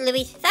 Phew,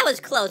 Louie, that was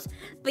close.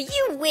 But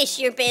you wish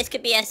your base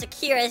could be as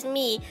secure as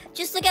me.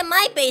 Just look at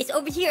my base.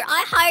 Over here,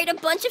 I hired a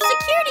bunch of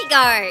security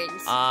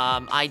guards.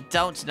 I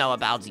don't know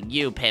about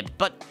you, Pip,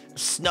 but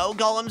snow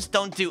golems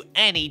don't do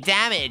any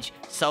damage.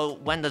 So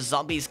when the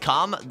zombies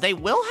come, they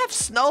will have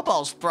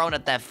snowballs thrown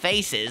at their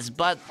faces,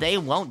 but they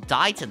won't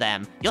die to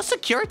them. Your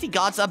security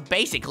guards are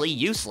basically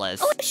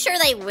useless. Oh, sure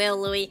they will,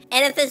 Louie.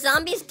 And if the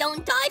zombies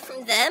don't die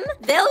from them,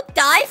 they'll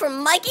die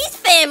from Mikey's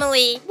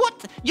family.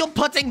 What? You're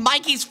putting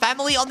Mikey's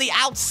family on the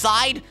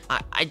outside?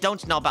 I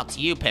don't know about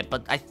you, Pip,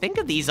 but I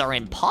think these are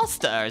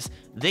imposters.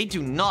 They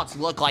do not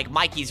look like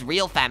Mikey's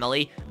real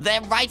family.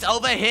 They're right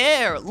over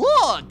here.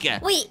 Look!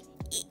 Wait.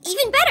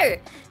 Even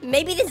better,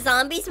 maybe the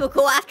zombies will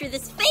go after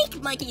this fake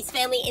Mikey's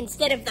family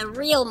instead of the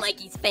real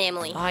Mikey's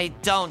family. I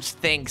don't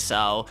think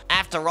so.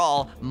 After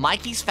all,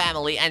 Mikey's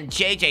family and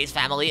JJ's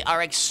family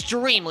are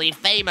extremely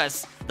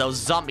famous. Those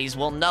zombies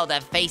will know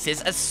their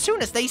faces as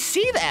soon as they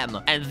see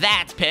them. And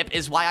that, Pip,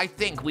 is why I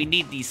think we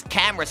need these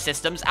camera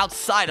systems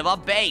outside of our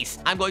base.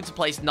 I'm going to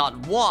place not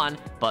 1,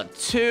 but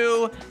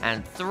 2,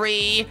 and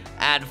 3,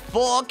 and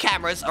 4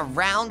 cameras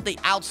around the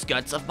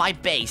outskirts of my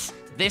base.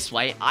 This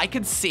way, I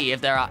can see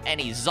if there are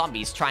any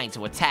zombies trying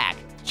to attack.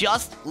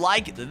 Just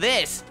like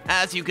this.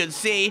 As you can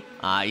see,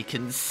 I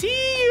can see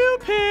you,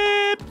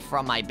 Pip,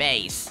 from my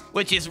base.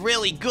 Which is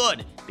really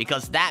good,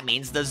 because that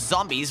means the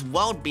zombies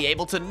won't be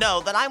able to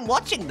know that I'm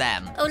watching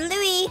them. Oh,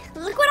 Louie,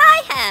 look what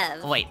I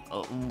have. Wait,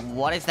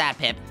 what is that,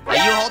 Pip? Are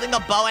you holding a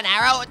bow and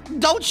arrow?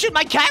 Don't shoot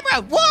my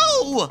camera!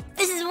 Whoa!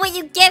 This is what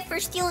you get for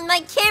stealing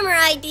my camera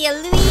idea,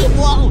 Louie.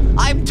 Whoa,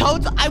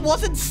 I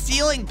wasn't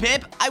stealing,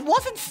 Pip. I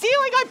wasn't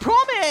stealing, I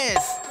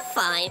promise.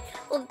 Fine.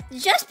 Well,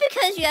 just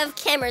because you have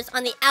cameras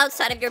on the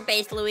outside of your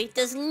base, Louie,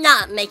 does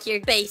not make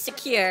your base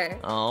secure.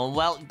 Oh,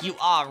 well, you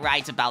are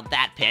right about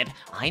that, Pip.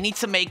 I need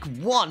to make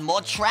 1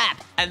 more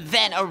trap, and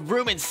then a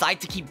room inside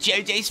to keep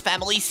JJ's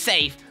family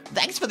safe.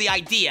 Thanks for the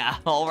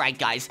idea. Alright,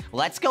 guys,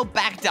 let's go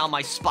back down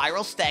my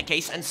spiral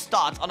staircase and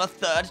start on a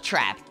 3rd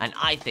trap. And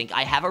I think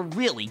I have a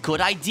really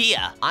good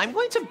idea. I'm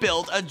going to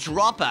build a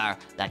dropper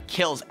that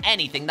kills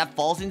anything that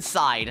falls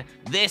inside.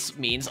 This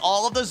means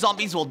all of the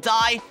zombies will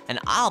die, and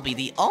I'll be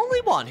the only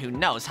one who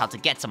knows how to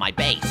get to my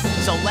base.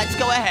 So let's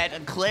go ahead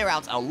and clear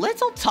out a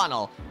little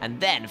tunnel,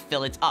 and then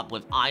fill it up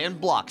with iron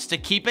blocks to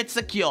keep it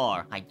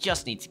secure. I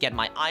just need to get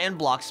my iron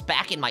blocks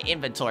back in my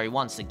inventory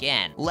once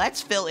again.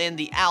 Let's fill in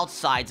the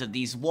outsides of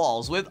these walls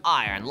with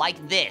iron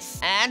like this.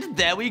 And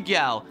there we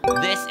go.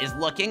 This is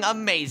looking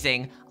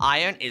amazing.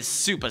 Iron is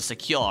super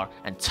secure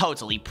and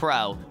totally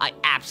pro. I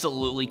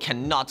absolutely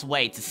cannot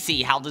wait to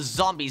see how the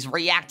zombies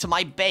react to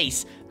my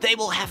base. They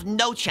will have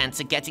no chance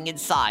of getting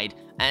inside.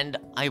 And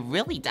I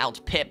really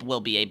doubt Pip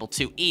will be able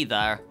to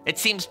either. It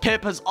seems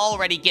Pip has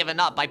already given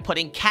up by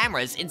putting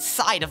cameras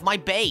inside of my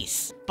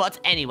base. But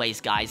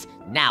anyways, guys,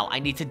 now I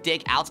need to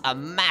dig out a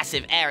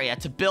massive area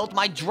to build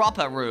my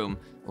dropper room.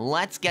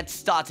 Let's get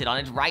started on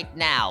it right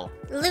now.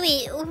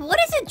 Louie, what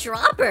is a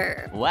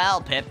dropper?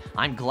 Well, Pip,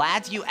 I'm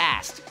glad you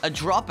asked. A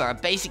dropper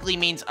basically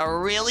means a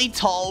really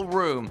tall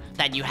room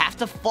that you have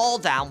to fall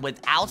down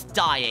without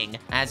dying.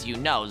 As you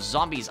know,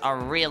 zombies are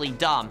really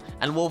dumb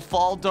and will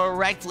fall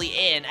directly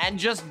in and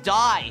just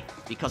die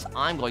because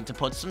I'm going to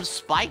put some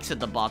spikes at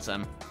the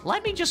bottom.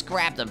 Let me just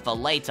grab them for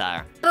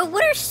later. But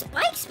what are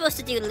spikes supposed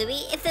to do,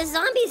 Louie? If the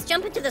zombies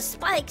jump into the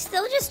spikes,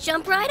 they'll just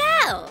jump right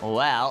out.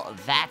 Well,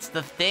 that's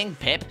the thing,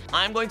 Pip.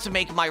 I'm going going to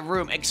make my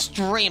room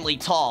extremely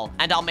tall,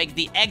 and I'll make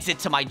the exit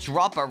to my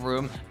dropper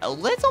room a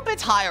little bit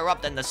higher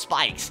up than the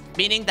spikes,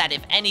 meaning that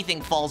if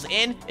anything falls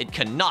in, it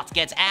cannot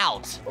get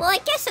out. Well, I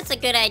guess that's a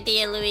good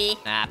idea, Louie.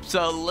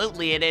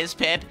 Absolutely it is,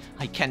 Pip.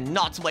 I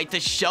cannot wait to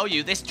show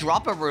you this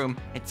dropper room.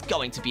 It's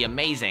going to be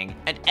amazing,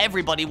 and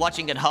everybody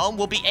watching at home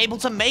will be able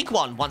to make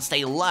one once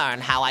they learn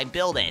how I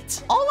build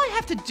it. All I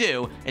have to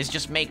do is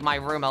just make my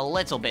room a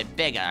little bit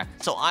bigger,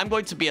 so I'm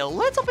going to be a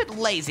little bit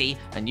lazy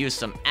and use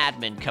some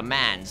admin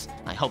commands.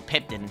 I hope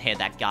Pip didn't hear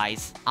that,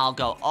 guys. I'll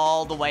go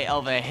all the way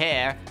over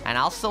here, and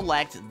I'll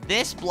select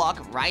this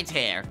block right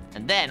here,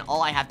 and then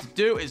all I have to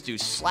do is do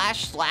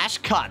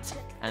 //cut,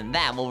 and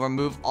that will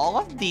remove all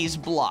of these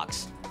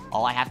blocks.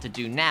 All I have to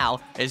do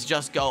now is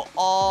just go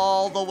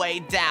all the way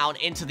down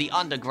into the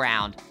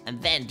underground, and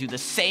then do the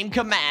same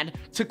command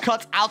to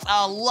cut out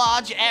a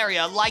large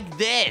area like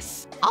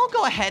this. I'll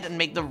go ahead and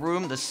make the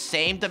room the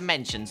same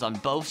dimensions on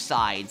both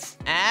sides.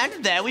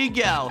 And there we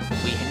go.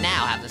 We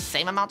now have the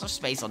same amount of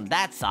space on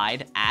that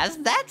side as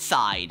that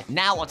side.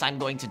 Now what I'm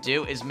going to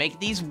do is make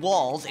these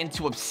walls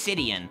into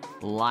obsidian,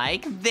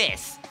 like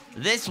this.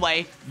 This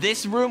way,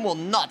 this room will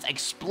not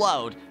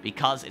explode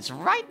because it's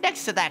right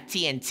next to that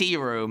TNT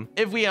room.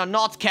 If we are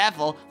not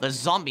careful, the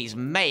zombies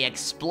may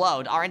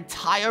explode our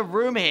entire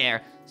room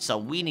here. So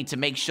we need to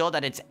make sure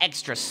that it's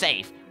extra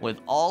safe with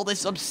all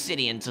this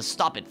obsidian to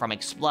stop it from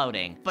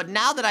exploding. But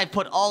now that I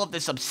put all of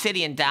this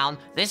obsidian down,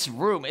 this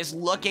room is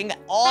looking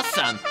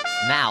awesome.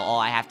 Now all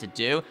I have to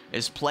do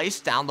is place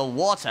down the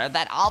water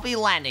that I'll be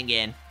landing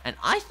in. And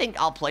I think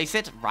I'll place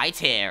it right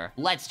here.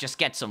 Let's just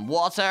get some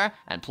water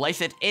and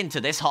place it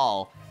into this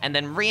hole. And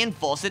then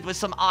reinforce it with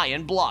some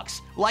iron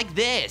blocks, like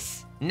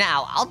this.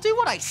 Now, I'll do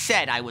what I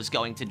said I was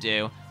going to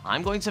do.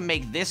 I'm going to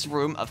make this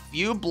room a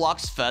few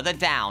blocks further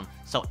down,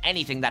 so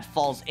anything that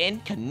falls in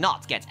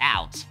cannot get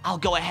out. I'll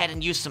go ahead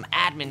and use some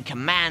admin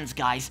commands,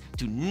 guys.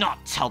 Do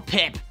not tell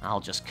Pip. I'll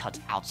just cut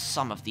out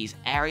some of these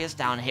areas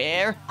down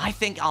here. I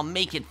think I'll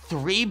make it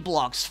 3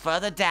 blocks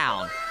further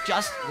down,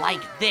 just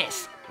like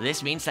this.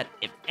 This means that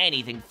if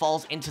anything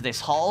falls into this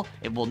hole,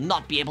 it will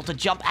not be able to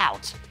jump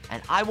out.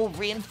 And I will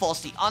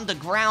reinforce the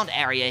underground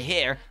area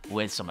here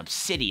with some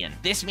obsidian.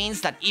 This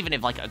means that even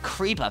if like a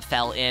creeper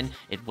fell in,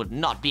 it would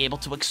not be able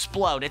to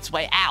explode its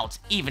way out,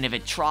 even if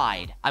it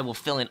tried. I will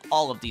fill in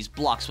all of these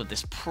blocks with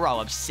this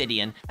pro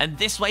obsidian, and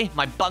this way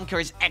my bunker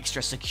is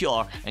extra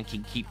secure and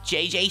can keep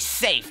JJ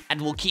safe,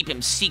 and will keep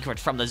him secret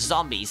from the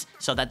zombies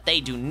so that they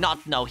do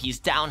not know he's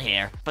down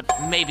here. But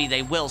maybe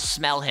they will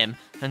smell him,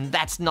 and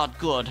that's not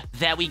good.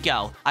 There we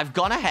go. I've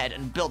gone ahead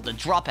and built the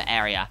dropper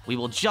area. We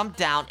will jump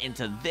down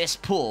into this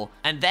pool,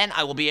 and then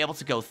I will be able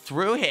to go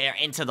through here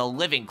into the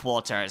living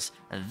quarters.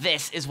 And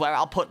this is where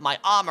I'll put my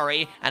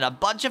armory and a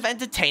bunch of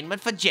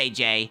entertainment for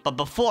JJ. But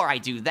before I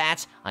do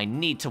that, I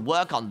need to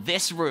work on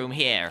this room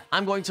here.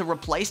 I'm going to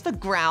replace the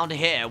ground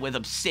here with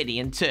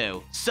obsidian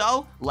too.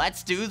 So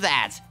let's do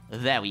that.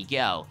 There we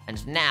go.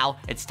 And now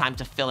it's time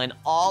to fill in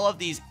all of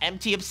these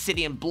empty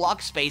obsidian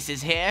block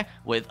spaces here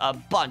with a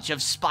bunch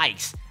of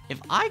spikes. If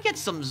I get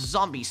some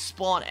zombie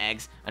spawn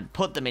eggs and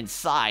put them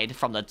inside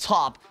from the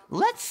top,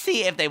 let's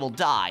see if they will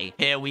die.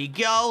 Here we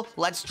go.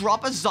 Let's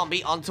drop a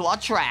zombie onto our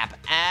trap,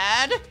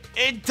 and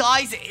it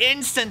dies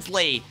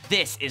instantly.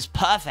 This is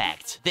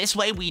perfect. This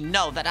way we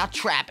know that our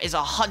trap is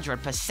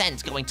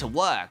 100% going to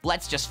work.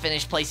 Let's just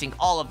finish placing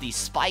all of these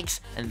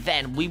spikes, and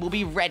then we will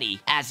be ready.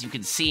 As you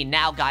can see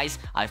now, guys,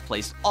 I've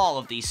placed all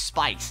of these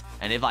spikes,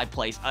 and if I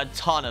place a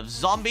ton of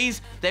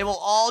zombies, they will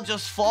all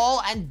just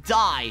fall and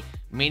die,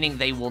 meaning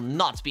they will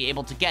not be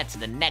able to get to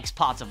the next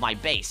part of my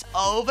base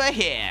over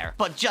here.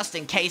 But just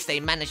in case they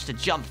manage to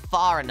jump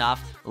far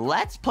enough,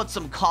 let's put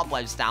some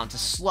cobwebs down to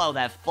slow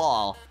their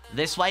fall.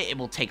 This way, it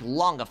will take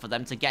longer for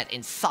them to get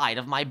inside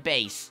of my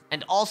base.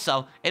 And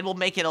also, it will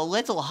make it a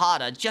little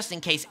harder just in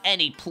case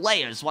any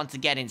players want to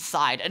get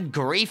inside and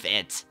grief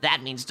it.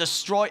 That means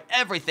destroy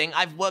everything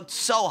I've worked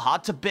so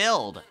hard to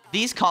build.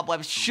 These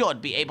cobwebs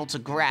should be able to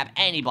grab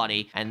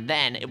anybody, and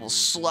then it will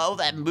slow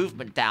their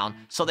movement down,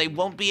 so they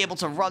won't be able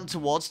to run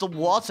towards the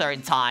water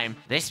in time.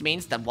 This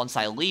means that once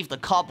I leave the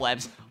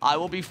cobwebs, I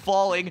will be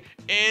falling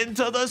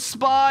into the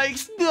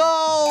spikes.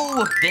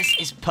 No! This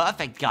is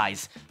perfect,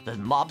 guys. The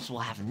mobs will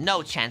have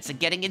no chance of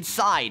getting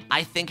inside.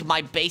 I think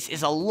my base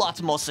is a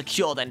lot more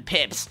secure than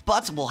Pip's,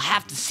 but we'll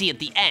have to see at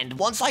the end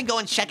once I go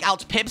and check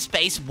out Pip's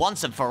base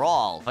once and for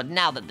all. But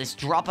now that this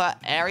dropper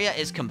area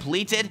is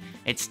completed,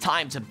 it's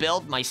time to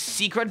build my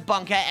secret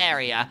bunker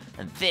area,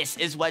 and this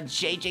is where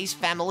JJ's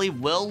family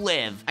will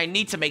live. I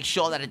need to make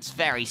sure that it's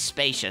very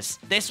spacious.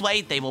 This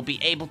way, they will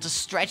be able to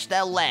stretch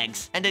their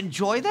legs and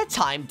enjoy their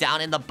time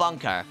down in the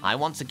bunker. I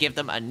want to give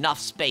them enough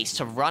space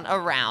to run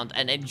around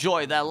and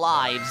enjoy their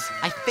lives.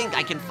 I think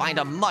I can find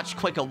a much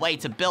quicker way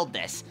to build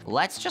this.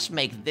 Let's just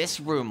make this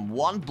room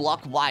 1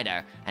 block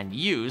wider and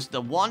use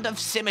the wand of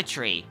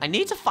symmetry. I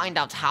need to find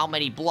out how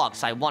many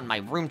blocks I want my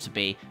room to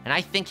be, and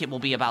I think it will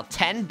be about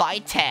 10 by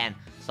 10.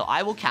 So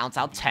I will count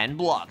out 10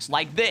 blocks,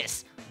 like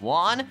this.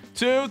 1,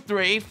 2,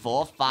 3,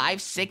 4,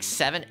 5, 6,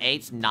 7,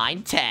 8,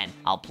 9, 10.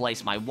 I'll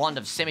place my wand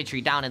of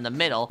symmetry down in the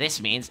middle.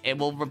 This means it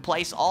will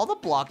replace all the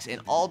blocks in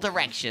all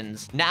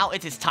directions. Now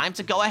it is time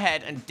to go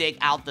ahead and dig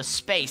out the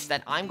space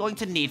that I'm going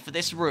to need for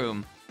this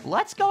room.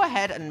 Let's go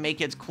ahead and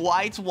make it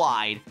quite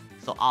wide.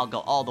 So I'll go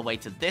all the way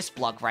to this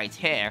block right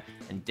here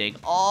and dig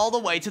all the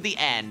way to the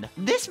end.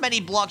 This many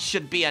blocks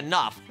should be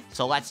enough.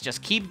 So let's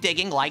just keep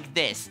digging like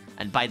this.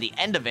 And by the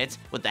end of it,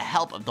 with the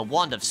help of the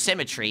Wand of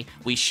Symmetry,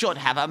 we should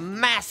have a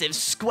massive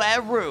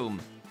square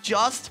room.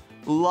 Just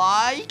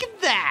like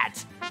that.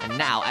 And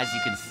now, as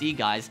you can see,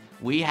 guys,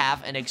 we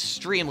have an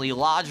extremely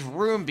large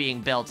room being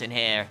built in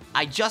here.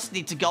 I just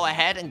need to go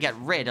ahead and get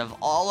rid of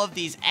all of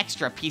these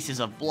extra pieces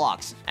of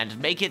blocks and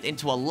make it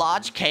into a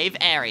large cave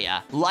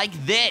area, like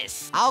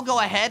this. I'll go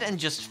ahead and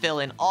just fill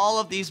in all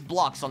of these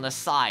blocks on the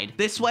side.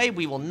 This way,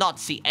 we will not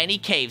see any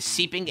caves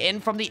seeping in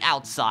from the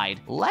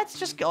outside. Let's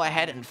just go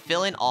ahead and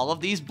fill in all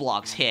of these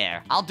blocks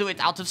here. I'll do it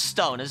out of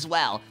stone as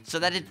well, so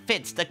that it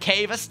fits the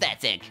cave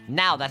aesthetic.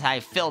 Now that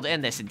I've filled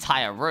in this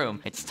entire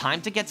room, it's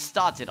time to get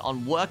started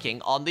on working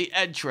on the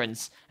entrance.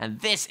 And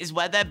this is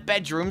where their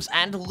bedrooms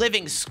and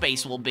living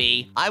space will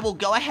be. I will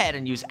go ahead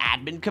and use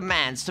admin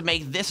commands to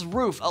make this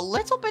roof a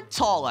little bit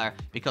taller,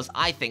 because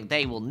I think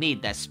they will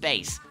need their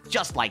space,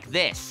 just like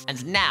this.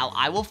 And now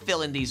I will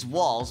fill in these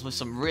walls with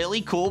some really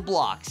cool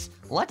blocks.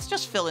 Let's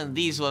just fill in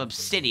these with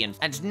obsidian.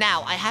 And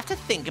now I have to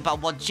think about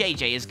what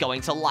JJ is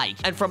going to like.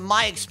 And from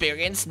my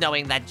experience,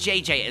 knowing that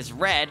JJ is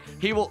red,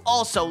 he will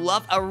also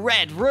love a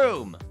red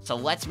room. So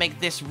let's make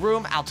this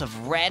room out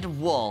of red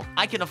wool.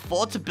 I can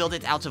afford to build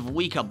it out of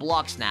weaker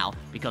blocks now,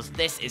 because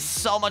this is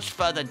so much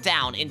further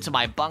down into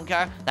my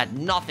bunker that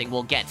nothing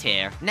will get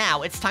here.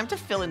 Now it's time to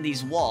fill in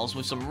these walls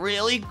with some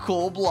really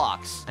cool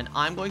blocks. And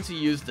I'm going to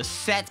use the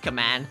set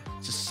command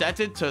to set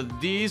it to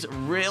these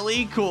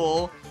really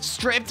cool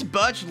stripped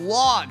birch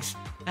logs.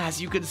 As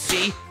you can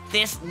see,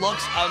 this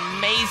looks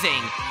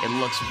amazing. It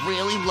looks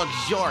really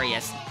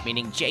luxurious,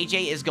 meaning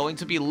JJ is going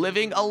to be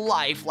living a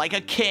life like a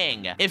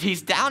king. If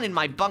he's down in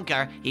my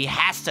bunker, he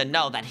has to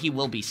know that he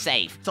will be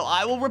safe. So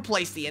I will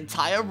replace the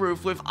entire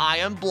roof with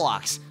iron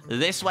blocks.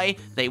 This way,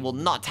 they will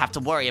not have to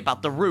worry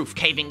about the roof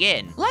caving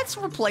in. Let's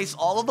replace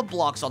all of the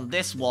blocks on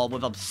this wall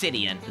with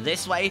obsidian.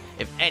 This way,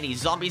 if any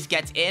zombies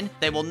get in,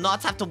 they will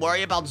not have to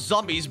worry about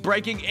zombies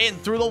breaking in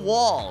through the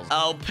walls.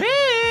 Oh,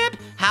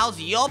 Pip!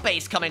 How's your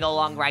base coming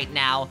along right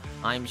now?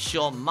 I'm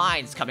sure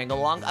mine's coming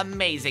along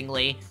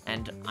amazingly,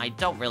 and I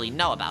don't really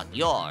know about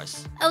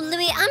yours. Oh,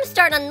 Louie, I'm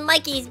starting on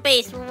Mikey's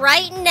base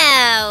right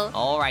now.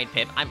 Alright,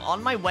 Pip, I'm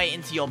on my way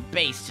into your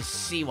base to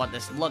see what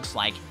this looks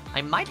like.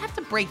 I might have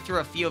to break through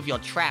a few of your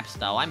traps,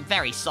 though. I'm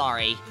very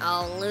sorry.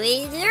 Oh,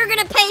 Louie, you're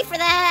gonna pay for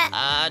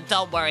that.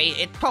 Don't worry.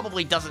 It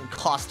probably doesn't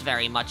cost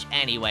very much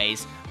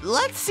anyways.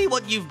 Let's see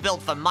what you've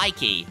built for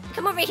Mikey.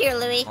 Come over here,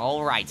 Louie.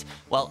 All right.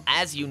 Well,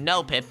 as you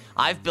know, Pip,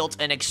 I've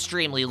built an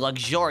extremely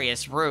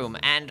luxurious room,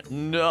 and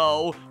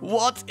no,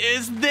 what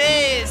is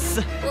this?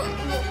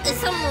 Is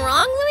something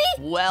wrong,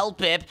 Louie? Well,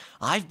 Pip,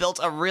 I've built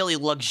a really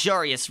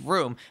luxurious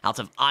room out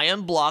of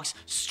iron blocks,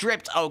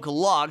 stripped oak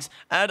logs,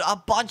 and a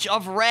bunch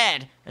of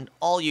red. And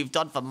all you've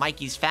done for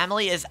Mikey's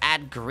family is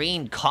add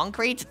green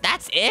concrete?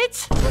 That's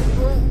it?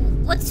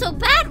 What's so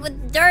bad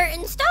with dirt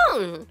and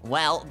stone?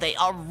 Well, they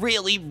are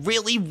really,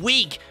 really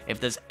weak. If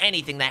there's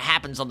anything that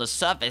happens on the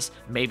surface,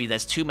 maybe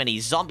there's too many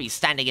zombies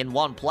standing in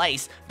one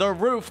place, the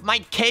roof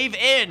might cave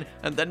in,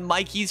 and then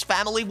Mikey's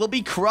family will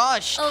be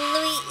crushed. Oh,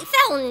 Louie,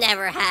 that will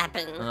never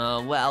happen.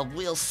 Well,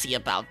 we'll see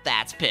about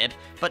that, Pip.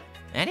 But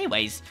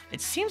anyways,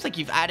 it seems like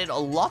you've added a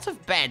lot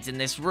of beds in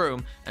this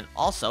room, and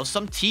also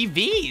some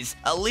TVs.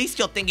 At least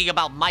you're thinking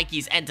about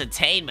Mikey's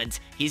entertainment.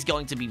 He's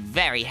going to be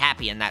very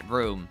happy in that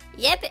room.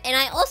 Yep, and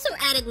I also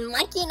added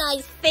Mikey and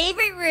I's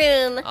favorite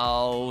room.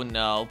 Oh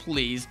no,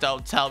 please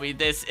don't tell me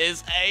this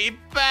is a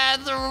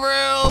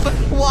bathroom.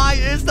 Why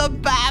is the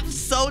bath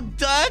so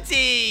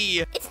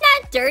dirty? It's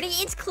not dirty,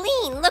 it's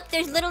clean. Look,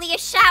 there's literally a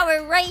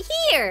shower right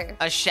here.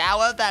 A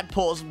shower that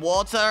pours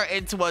water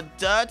into a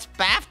dirt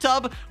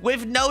bathtub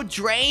with no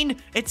drain?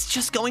 It's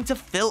just going to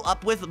fill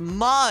up with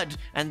mud,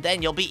 and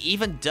then you'll be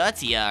even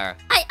dirtier.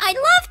 I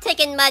love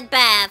taking mud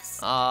baths.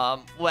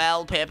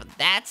 Well, Pip,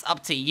 that's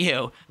up to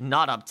you,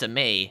 not up to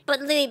me. But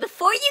Louie,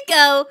 before you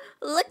go,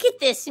 look at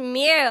this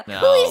mirror. No.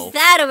 Who is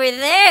that over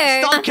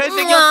there? Stop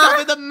kissing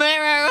yourself in the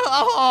mirror!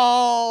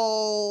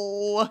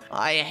 Oh!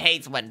 I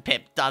hate when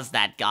Pip does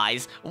that,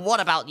 guys. What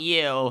about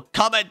you?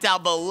 Comment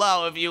down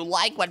below if you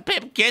like when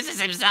Pip kisses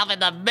himself in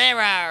the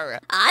mirror.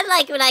 I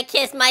like when I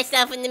kiss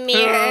myself in the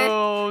mirror.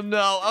 Oh,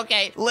 no.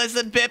 Okay,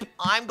 listen, Pip.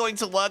 I'm going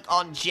to work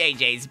on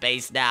JJ's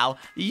base now.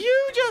 You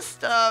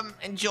just,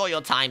 enjoy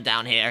your time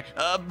down here.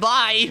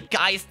 Bye.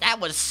 Guys, that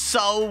was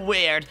so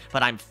weird,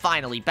 but I'm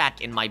finally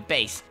back in my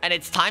base, and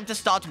it's time to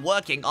start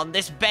working on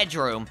this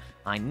bedroom.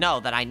 I know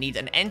that I need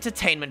an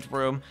entertainment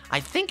room. I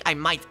think I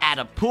might add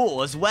a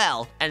pool as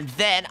well. And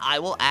then I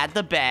will add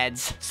the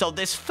beds. So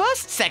this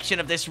first section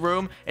of this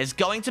room is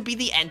going to be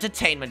the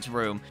entertainment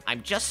room.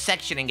 I'm just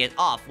sectioning it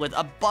off with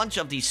a bunch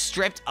of these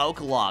stripped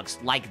oak logs,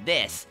 like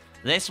this.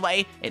 This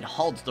way, it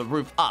holds the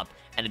roof up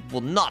and it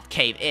will not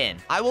cave in.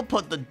 I will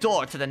put the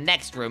door to the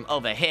next room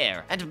over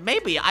here, and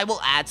maybe I will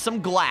add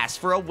some glass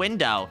for a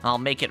window. I'll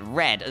make it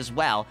red as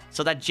well,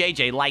 so that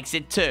JJ likes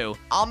it too.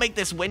 I'll make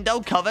this window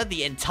cover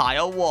the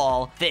entire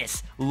wall.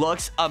 This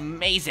looks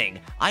amazing.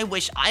 I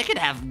wish I could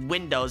have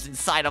windows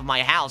inside of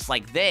my house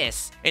like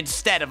this,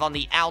 instead of on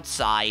the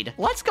outside.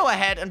 Let's go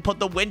ahead and put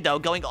the window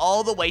going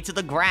all the way to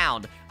the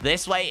ground.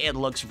 This way, it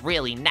looks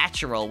really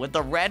natural with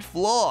the red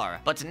floor.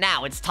 But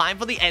now it's time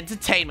for the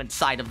entertainment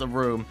side of the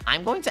room.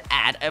 I'm going to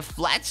add a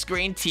flat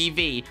screen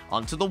TV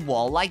onto the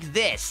wall like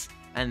this.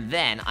 And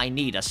then I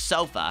need a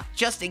sofa.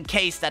 Just in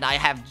case that I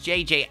have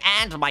JJ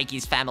and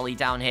Mikey's family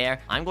down here,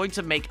 I'm going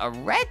to make a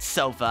red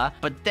sofa,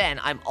 but then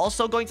I'm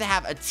also going to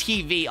have a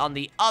TV on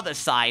the other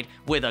side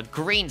with a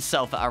green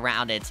sofa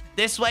around it.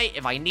 This way,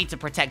 if I need to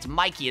protect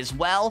Mikey as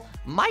well,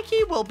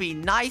 Mikey will be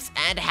nice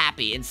and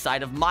happy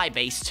inside of my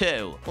base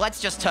too. Let's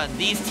just turn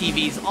these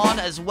TVs on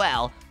as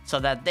well, so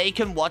that they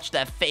can watch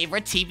their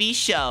favorite TV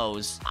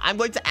shows. I'm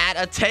going to add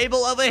a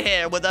table over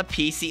here with a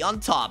PC on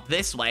top.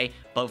 This way,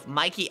 both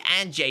Mikey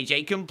and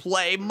JJ can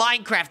play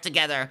Minecraft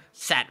together,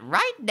 sat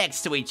right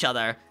next to each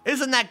other.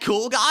 Isn't that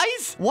cool,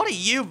 guys? What are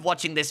you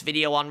watching this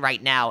video on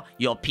right now?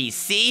 Your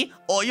PC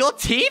or your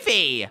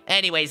TV?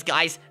 Anyways,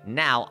 guys,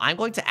 now I'm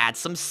going to add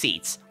some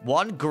seats.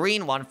 One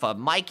green one for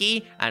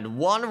Mikey and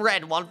one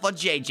red one for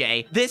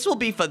JJ. This will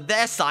be for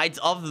their sides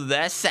of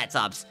their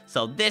setups.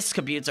 So this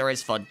computer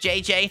is for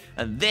JJ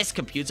and this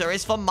computer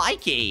is for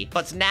Mikey.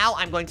 But now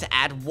I'm going to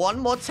add one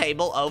more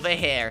table over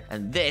here.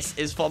 And this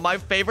is for my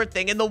favorite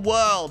thing in the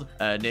world,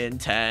 a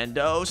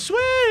Nintendo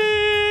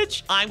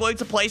Switch. I'm going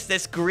to place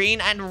this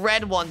green and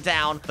red one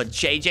down for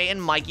JJ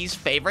and Mikey's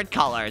favorite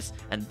colors.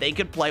 And they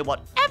can play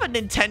whatever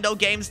Nintendo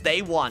games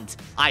they want.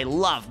 I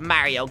love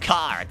Mario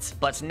Kart.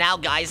 But now,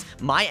 guys,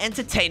 my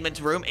entertainment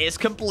room is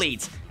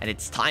complete. And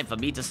it's time for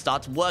me to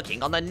start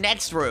working on the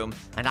next room.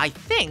 And I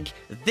think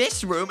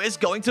this room is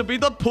going to be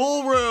the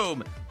pool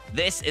room.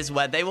 This is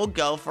where they will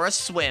go for a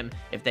swim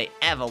if they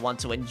ever want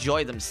to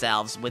enjoy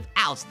themselves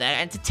without their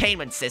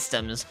entertainment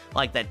systems,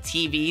 like their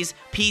TVs,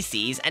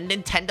 PCs, and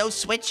Nintendo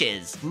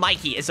Switches.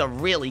 Mikey is a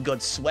really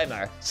good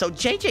swimmer, so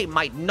JJ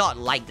might not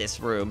like this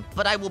room,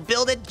 but I will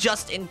build it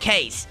just in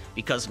case,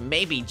 because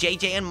maybe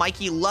JJ and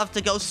Mikey love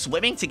to go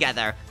swimming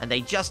together, and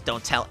they just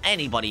don't tell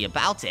anybody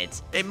about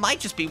it. It might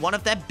just be one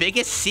of their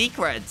biggest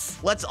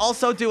secrets. Let's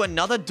also do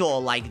another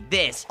door like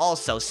this.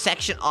 Also,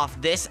 section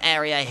off this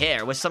area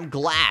here with some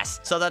glass,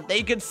 so that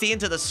they can see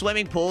into the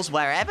swimming pools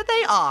wherever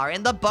they are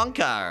in the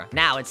bunker.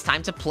 Now it's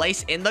time to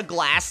place in the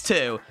glass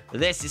too.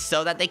 This is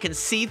so that they can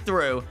see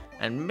through,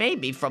 and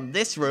maybe from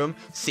this room,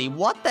 see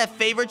what their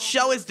favorite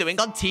show is doing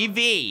on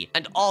TV.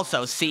 And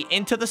also see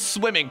into the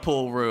swimming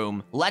pool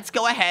room. Let's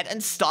go ahead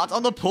and start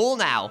on the pool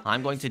now.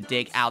 I'm going to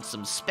dig out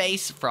some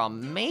space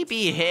from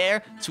maybe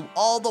here to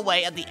all the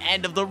way at the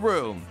end of the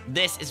room.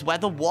 This is where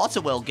the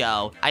water will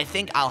go. I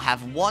think I'll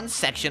have one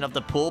section of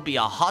the pool be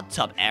a hot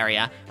tub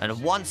area,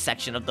 and one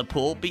section of the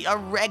pool be a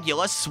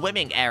regular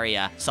swimming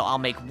area. So I'll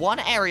make one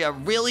area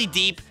really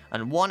deep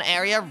and one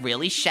area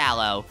really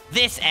shallow.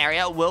 This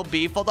area will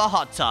be for the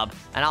hot tub,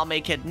 and I'll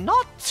make it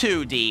not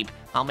too deep.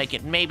 I'll make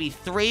it maybe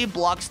 3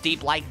 blocks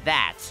deep like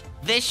that.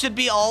 This should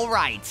be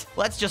alright.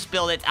 Let's just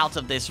build it out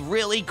of this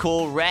really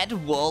cool red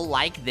wool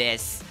like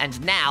this.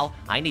 And now,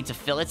 I need to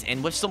fill it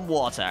in with some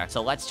water.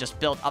 So let's just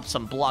build up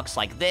some blocks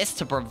like this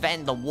to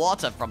prevent the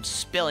water from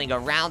spilling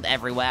around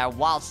everywhere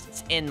whilst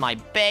it's in my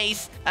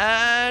base.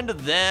 And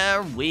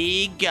there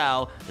we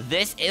go.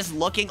 This is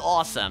looking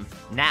awesome.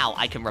 Now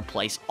I can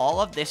replace all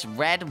of this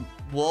red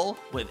wool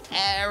with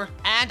air,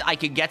 and I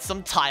can get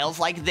some tiles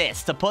like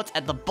this to put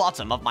at the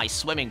bottom of my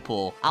swimming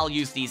pool. I'll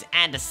use these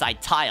andesite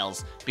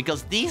tiles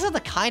because these are the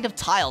kind of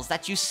tiles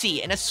that you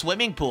see in a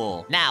swimming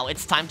pool. Now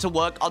it's time to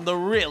work on the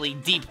really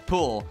deep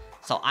pool.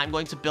 So I'm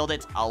going to build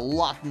it a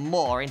lot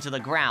more into the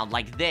ground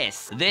like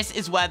this. This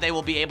is where they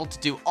will be able to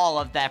do all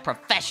of their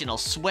professional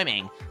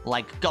swimming,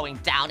 like going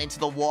down into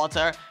the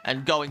water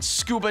and going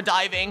scuba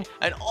diving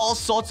and all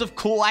sorts of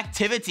cool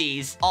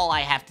activities. All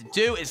I have to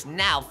do is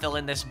now fill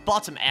in this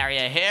bottom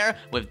area here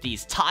with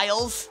these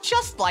tiles,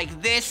 just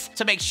like this,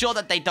 to make sure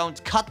that they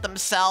don't cut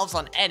themselves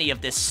on any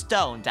of this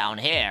stone down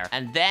here.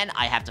 And then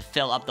I have to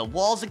fill up the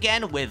walls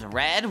again with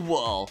red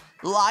wool.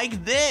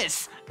 Like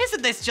this.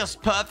 Isn't this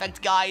just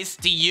perfect, guys?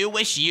 Do you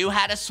wish you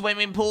had a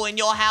swimming pool in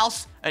your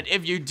house? And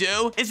if you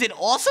do, is it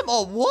awesome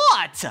or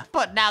what?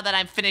 But now that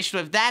I'm finished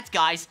with that,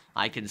 guys,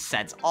 I can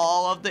set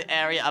all of the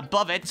area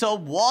above it to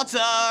water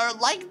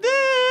like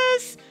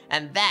this.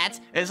 And that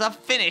is a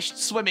finished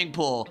swimming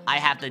pool. I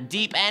have the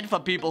deep end for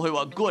people who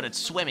are good at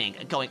swimming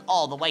and going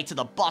all the way to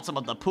the bottom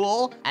of the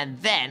pool. And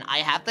then I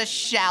have the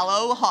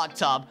shallow hot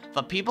tub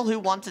for people who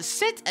want to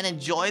sit and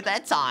enjoy their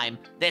time.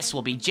 This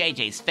will be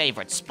JJ's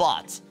favorite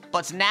spot.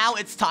 But now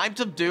it's time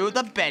to do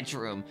the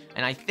bedroom.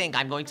 And I think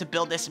I'm going to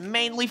build this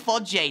mainly for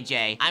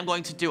JJ. I'm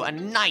going to do a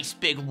nice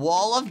big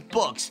wall of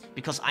books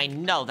because I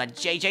know that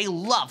JJ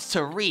loves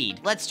to read.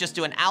 Let's just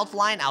do an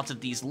outline out of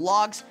these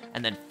logs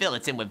and then fill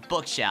it in with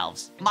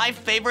bookshelves. My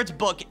favorite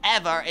book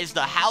ever is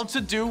the How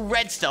to Do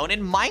Redstone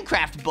in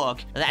Minecraft book.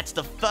 That's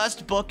the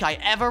first book I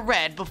ever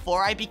read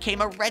before I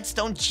became a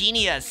redstone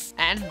genius.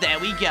 And there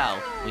we go.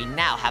 We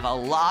now have a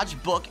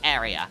large book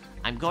area.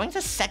 I'm going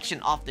to section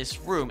off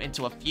this room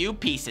into a few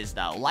pieces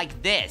though,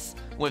 like this,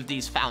 with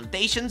these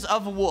foundations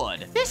of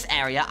wood. This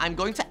area I'm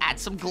going to add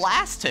some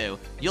glass to.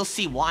 You'll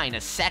see why in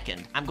a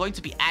second. I'm going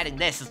to be adding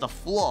this as the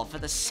floor for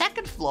the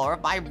second floor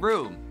of my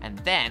room. And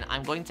then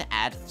I'm going to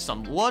add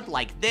some wood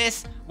like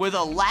this with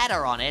a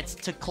ladder on it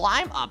to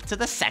climb up to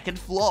the second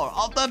floor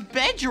of the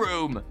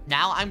bedroom.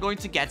 Now I'm going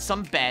to get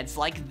some beds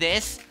like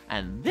this,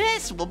 and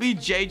this will be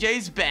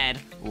JJ's bed,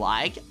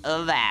 like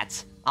that.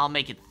 I'll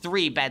make it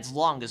 3 beds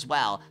long as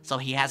well, so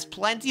he has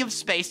plenty of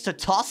space to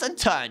toss and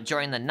turn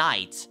during the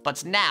night.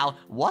 But now,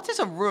 what is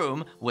a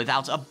room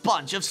without a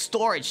bunch of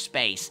storage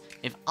space?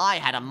 If I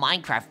had a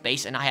Minecraft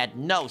base and I had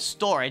no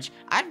storage,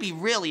 I'd be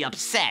really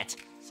upset.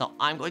 So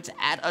I'm going to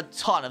add a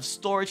ton of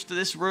storage to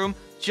this room,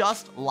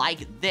 just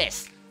like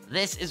this.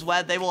 This is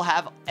where they will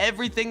have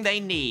everything they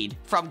need,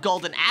 from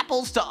golden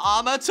apples to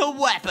armor to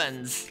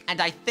weapons.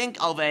 And I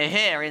think over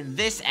here in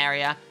this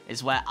area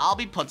is where I'll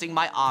be putting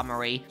my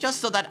armory, just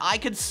so that I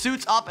can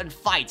suit up and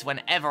fight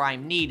whenever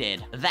I'm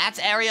needed. That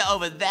area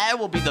over there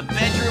will be the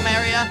bedroom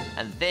area,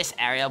 and this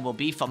area will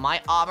be for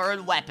my armor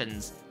and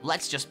weapons.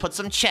 Let's just put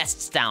some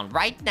chests down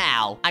right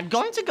now. I'm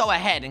going to go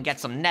ahead and get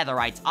some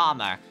netherite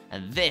armor,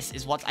 and this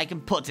is what I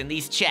can put in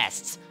these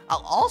chests.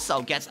 I'll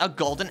also get a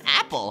golden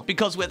apple,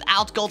 because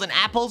without golden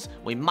apples,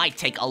 we might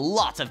take a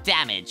lot of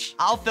damage.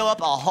 I'll fill up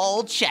a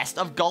whole chest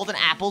of golden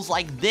apples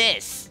like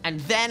this.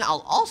 And then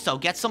I'll also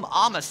get some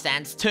armor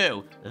stands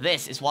too.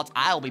 This is what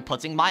I'll be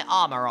putting my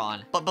armor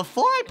on. But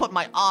before I put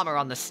my armor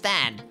on the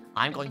stand,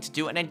 I'm going to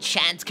do an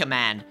enchant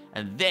command,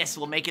 and this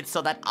will make it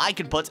so that I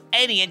can put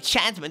any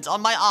enchantment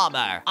on my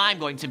armor. I'm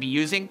going to be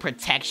using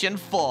Protection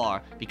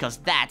 4, because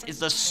that is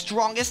the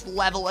strongest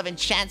level of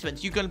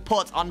enchantment you can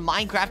put on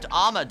Minecraft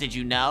armor, did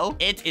you know?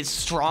 It is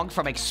strong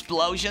from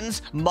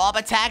explosions, mob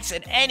attacks,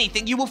 and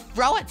anything you will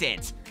throw at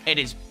it. It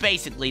is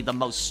basically the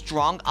most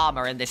strong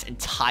armor in this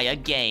entire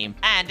game.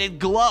 And it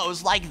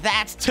glows like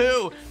that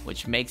too,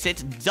 which makes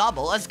it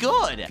double as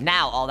good.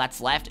 Now all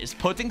that's left is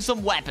putting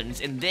some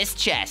weapons in this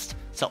chest.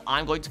 So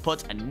I'm going to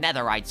put a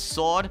netherite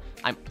sword.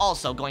 I'm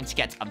also going to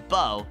get a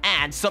bow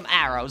and some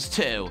arrows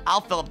too.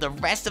 I'll fill up the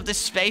rest of this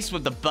space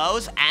with the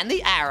bows and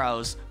the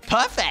arrows.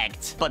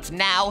 Perfect! But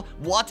now,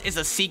 what is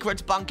a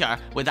secret bunker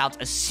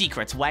without a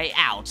secret way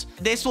out?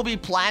 This will be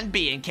plan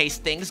B in case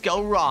things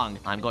go wrong.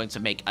 I'm going to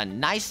make a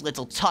nice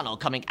little tunnel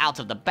coming out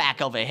of the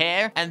back over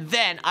here, and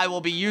then I will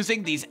be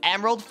using these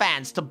emerald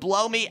fans to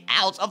blow me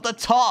out of the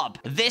top.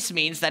 This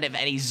means that if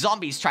any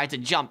zombies try to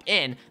jump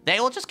in, they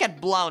will just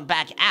get blown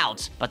back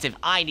out. But if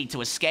I need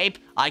to escape,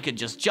 I could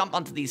just jump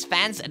onto these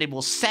fans and it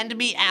will send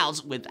me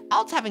out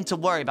without having to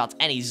worry about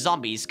any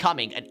zombies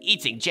coming and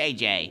eating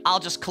JJ. I'll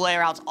just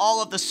clear out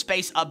all of the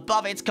space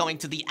above it going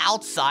to the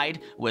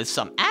outside with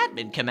some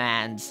admin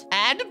commands.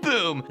 And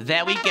boom,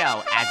 there we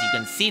go. As you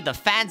can see, the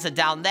fans are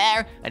down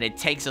there and it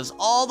takes us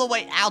all the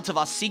way out of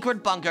our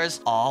secret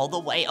bunkers, all the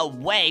way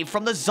away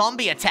from the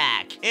zombie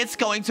attack. It's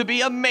going to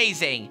be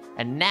amazing.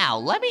 And now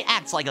let me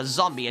act like a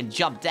zombie and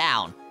jump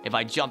down. If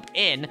I jump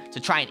in to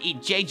try and eat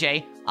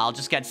JJ, I'll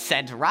just get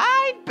sent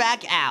right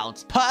back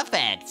out.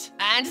 Perfect.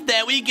 And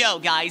there we go,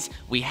 guys.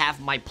 We have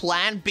my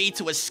plan B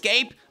to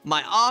escape,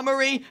 my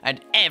armory,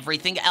 and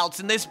everything else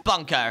in this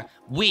bunker.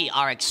 We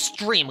are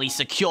extremely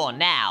secure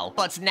now.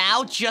 But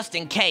now, just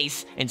in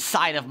case,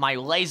 inside of my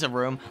laser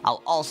room,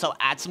 I'll also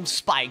add some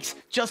spikes,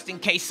 just in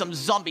case some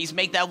zombies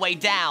make their way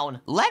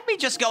down. Let me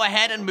just go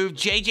ahead and move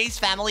JJ's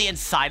family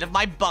inside of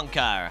my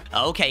bunker.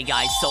 Okay,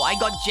 guys, so I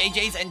got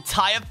JJ's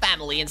entire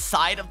family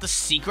inside of the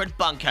secret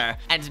bunker.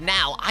 And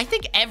now, I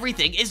think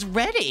everything is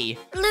ready.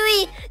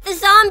 Louie, the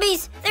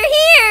zombies, they're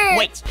here!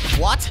 Wait,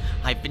 what?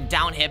 I've been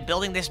down here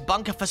building this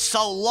bunker for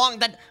so long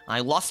that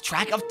I lost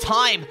track of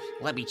time.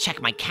 Let me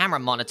check my camera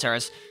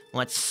monitors.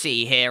 Let's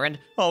see here, and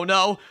oh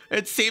no,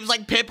 it seems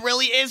like Pip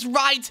really is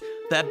right.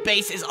 Their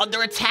base is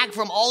under attack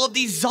from all of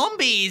these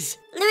zombies.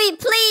 Louie,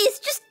 please,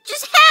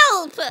 just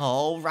help!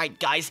 All right,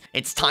 guys,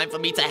 it's time for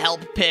me to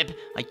help Pip.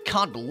 I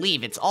can't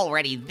believe it's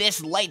already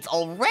this late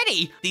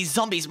already. These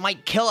zombies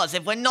might kill us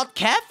if we're not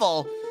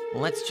careful.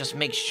 Let's just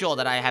make sure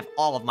that I have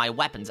all of my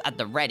weapons at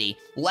the ready.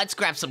 Let's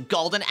grab some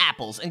golden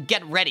apples and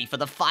get ready for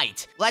the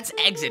fight. Let's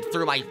exit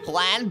through my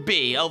plan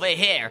B over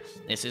here.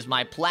 This is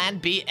my plan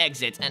B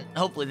exit, and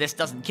hopefully this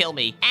doesn't kill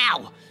me.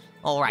 Ow!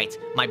 Alright,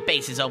 my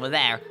base is over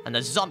there, and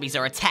the zombies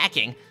are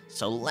attacking.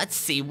 So let's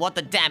see what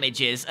the damage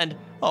is, and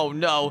oh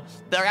no,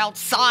 they're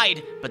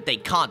outside, but they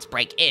can't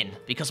break in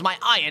because my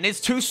iron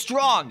is too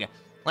strong.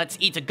 Let's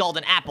eat a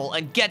golden apple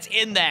and get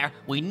in there.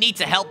 We need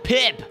to help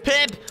Pip.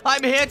 Pip,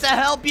 I'm here to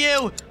help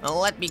you.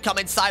 Let me come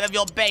inside of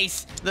your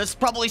base. There's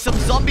probably some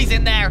zombies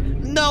in there.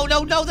 No,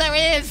 no, no,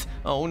 there is!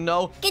 Oh,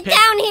 no. Get Pip,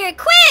 down here,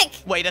 quick!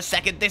 wait a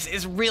second, this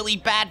is really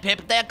bad,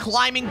 Pip. They're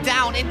climbing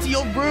down into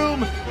your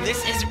room.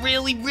 This is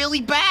really,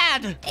 really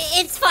bad.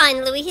 It's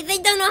fine, Louie. They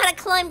don't know how to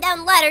climb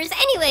down ladders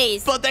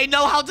anyways. But they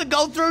know how to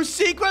go through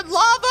secret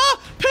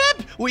lava!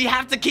 Pip, we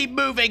have to keep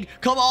moving.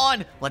 Come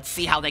on. Let's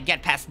see how they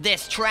get past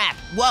this trap.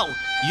 Whoa,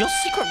 your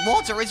secret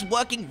water is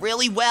working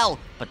really well.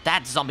 But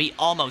that zombie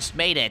almost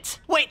made it.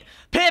 Wait,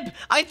 Pip,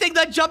 I think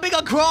they're jumping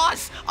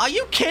across. Are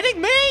you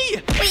kidding me?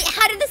 Wait,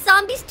 how did the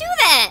zombies do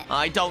that?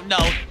 I don't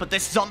know, but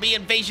this zombie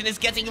invasion is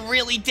getting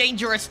really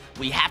dangerous.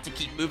 We have to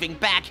keep moving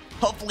back.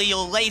 Hopefully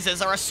your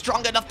lasers are a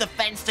strong enough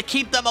defense to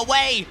keep them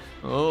away.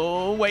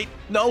 Oh, wait,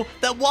 no,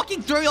 they're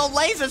walking through your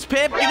lasers,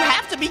 Pip. You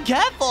have to be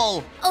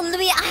careful. Oh,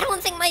 Louie, I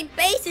don't think my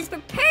base is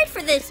prepared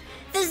for this.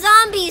 The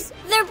zombies,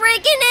 they're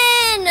breaking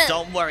in!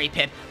 Don't worry,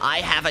 Pip.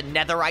 I have a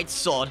netherite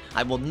sword.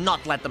 I will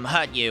not let them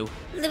hurt you.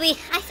 Louie,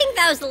 I think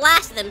that was the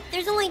last of them.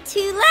 There's only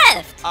 2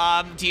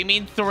 left. Do you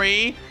mean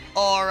 3?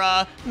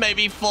 Or,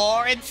 maybe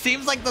 4? It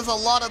seems like there's a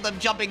lot of them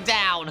jumping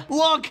down.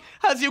 Look,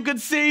 as you can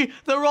see,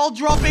 they're all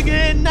dropping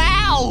in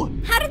now.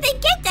 How did they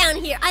get down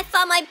here? I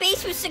thought my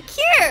base was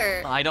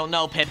secure. I don't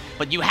know, Pip,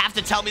 but you have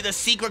to tell me the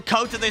secret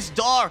code to this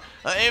door.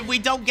 If we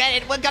don't get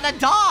it, we're gonna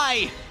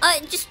die.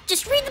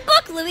 Just read the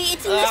book, Louie.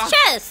 It's in this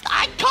chest.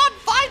 I can't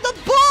find the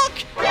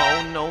book.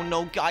 Oh, no,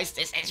 no, guys,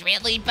 this is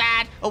really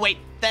bad. Oh, wait,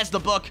 there's the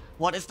book.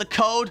 What is the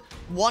code?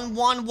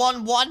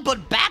 1111,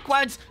 but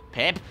backwards.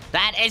 Pip,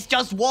 that is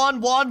just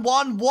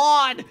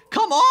 1111.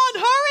 Come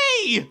on,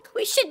 hurry.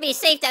 We should be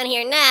safe down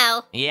here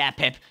now. Yeah,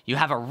 Pip, you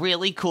have a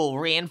really cool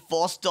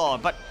reinforced door,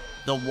 but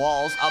the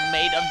walls are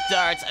made of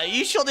dirt. Are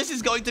you sure this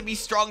is going to be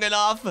strong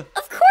enough?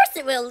 Of course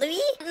it will, Louie.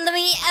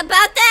 Louie,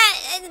 about that,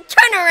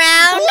 turn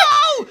around.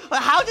 Whoa!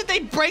 How did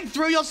they break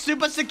through your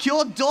super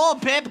secure door,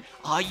 Pip?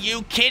 Are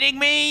you kidding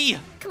me?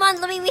 Come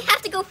on, Louie, we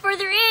have to go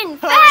further in,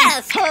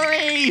 fast!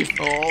 Hurry!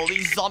 Oh,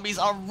 these zombies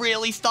are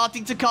really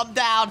starting to come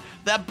down.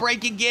 They're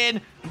breaking in.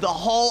 The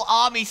whole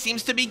army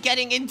seems to be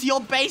getting into your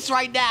base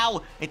right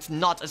now. It's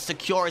not as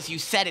secure as you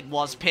said it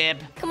was,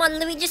 Pip. Come on,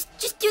 Louie, just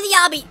do the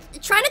obby.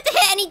 Try not to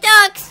hit any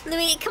ducks.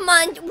 Louie, come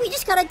on, we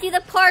just gotta do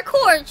the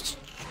parkour.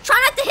 Try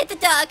not to hit the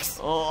ducks.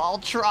 Oh, I'll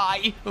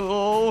try.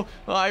 Oh,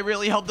 I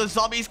really hope the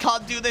zombies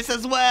can't do this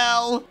as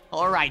well.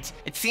 All right,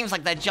 it seems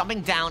like they're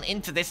jumping down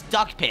into this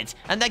duck pit,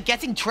 and they're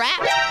getting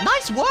trapped.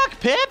 Nice work,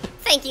 Pip.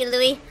 Thank you,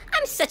 Louie.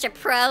 I'm such a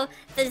pro.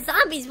 The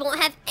zombies won't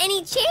have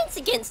any chance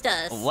against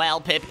us. Well,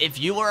 Pip, if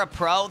you were a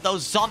pro,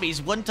 those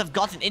zombies wouldn't have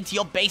gotten into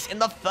your base in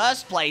the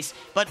first place.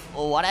 But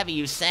whatever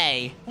you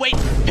say. Wait,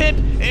 Pip,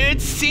 it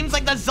seems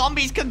like the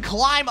zombies can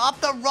climb up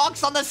the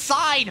rocks on the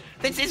side.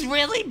 This is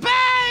really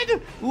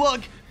bad.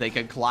 Look, they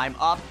can climb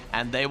up,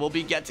 and they will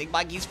be getting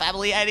Mikey's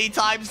family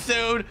anytime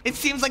soon. It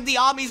seems like the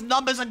army's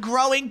numbers are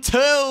growing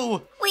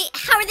too. Wait,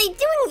 how are they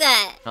doing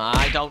that?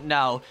 I don't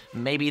know.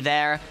 Maybe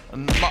they're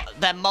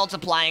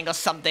multiplying or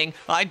something.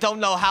 I don't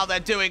know how they're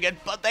doing it,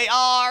 but they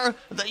are.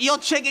 Your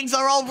chickens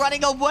are all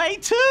running away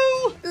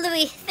too.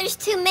 Louie, there's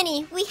too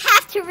many. We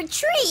have to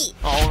retreat.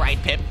 All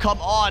right, Pip, come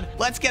on.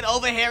 Let's get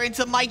over here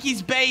into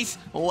Mikey's base.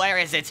 Where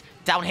is it?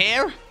 Down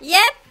here?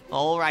 Yep.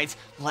 All right,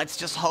 let's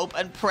just hope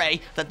and pray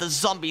that the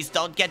zombies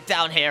don't get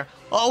down here.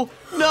 Oh,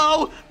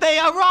 no, they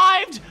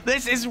arrived!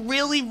 This is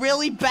really,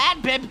 really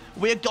bad, Pip.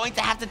 We're going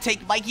to have to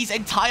take Mikey's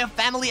entire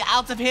family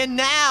out of here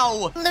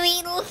now.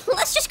 Louie,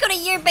 let's just go to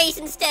your base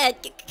instead.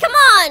 Come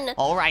on!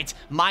 All right,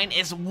 mine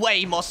is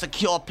way more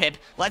secure, Pip.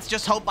 Let's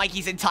just hope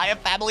Mikey's entire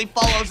family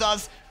follows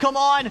us. Come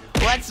on,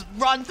 let's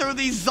run through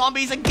these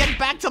zombies and get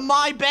back to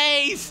my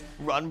base.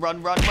 Run,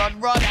 run, run, run,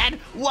 run, and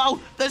whoa,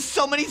 there's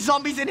so many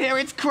zombies in here,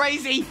 it's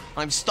crazy.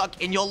 I'm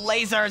stuck in your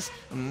lasers.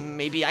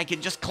 Maybe I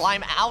can just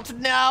climb out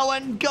now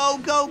and go,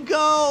 go,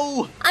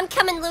 go. I'm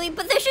coming, Louie,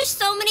 but there's just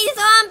so many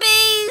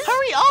zombies.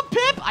 Hurry up,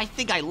 Pip. I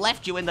think I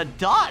left you in the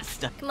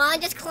dust. Come on,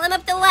 just climb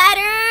up the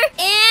ladder,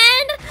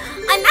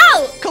 and I'm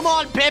out. Come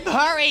on, Pip,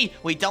 hurry.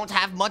 We don't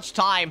have much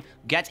time.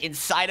 Get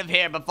inside of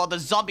here before the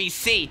zombies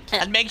see,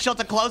 and make sure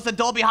to close the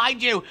door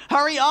behind you.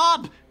 Hurry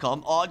up.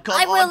 Come on,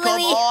 come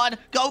on.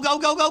 Go, go,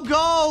 go, go,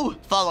 go.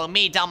 Follow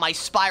me down my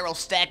spiral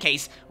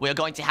staircase. We're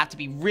going to have to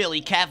be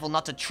really careful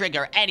not to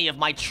trigger any of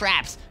my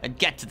traps and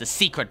get to the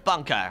secret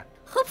bunker.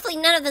 Hopefully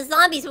none of the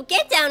zombies will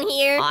get down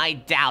here. I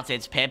doubt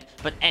it, Pip.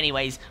 But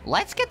anyways,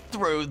 let's get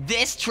through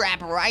this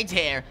trap right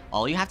here.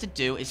 All you have to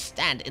do is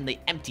stand in the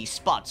empty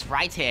spots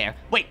right here.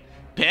 Wait,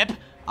 Pip?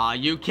 Are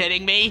you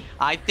kidding me?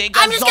 I think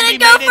I'm a just zombie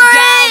gonna go made for it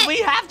down. it.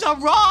 We have to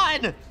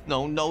run.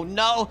 No, no,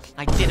 no.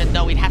 I didn't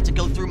know we'd have to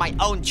go through my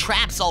own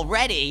traps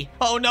already.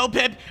 Oh no,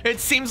 Pip. It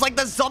seems like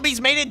the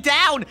zombies made it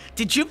down.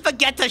 Did you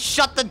forget to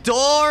shut the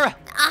door?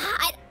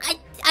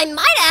 I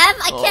might have.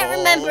 I can't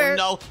remember. Oh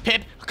no,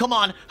 Pip. Come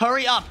on,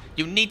 hurry up.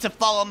 You need to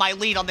follow my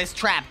lead on this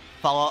trap.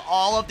 Follow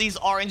all of these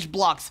orange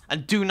blocks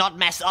and do not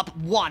mess up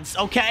once,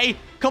 okay?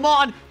 Come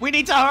on, we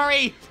need to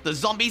hurry. The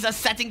zombies are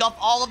setting off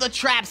all of the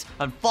traps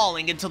and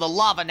falling into the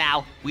lava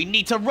now. We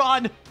need to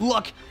run.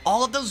 Look,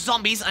 all of those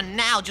zombies are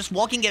now just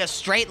walking in a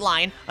straight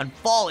line and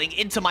falling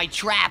into my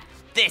trap.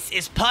 This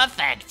is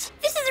perfect.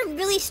 This is a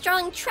really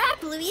strong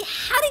trap, Louie.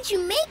 How did you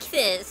make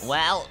this?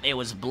 Well, it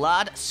was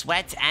blood,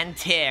 sweat, and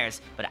tears.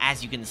 But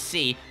as you can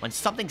see, when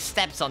something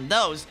steps on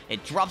those,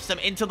 it drops them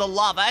into the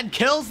lava and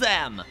kills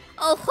them.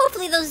 Oh,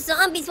 hopefully those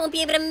zombies won't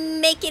be able to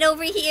make it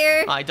over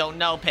here. I don't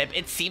know, Pip.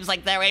 It seems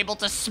like they're able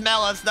to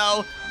smell us,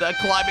 though. They're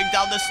climbing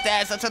down the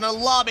stairs at an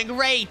alarming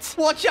rate.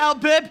 Watch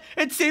out, Pip.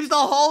 It seems the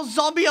whole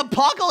zombie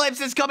apocalypse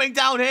is coming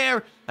down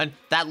here. And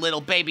that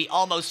little baby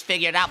almost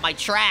figured out my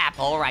trap.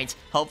 All right,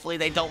 hopefully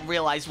they don't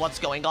realize what's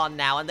going on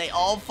now and they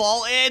all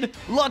fall in.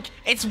 Look,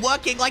 it's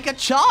working like a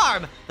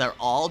charm. They're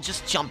all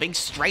just jumping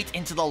straight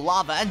into the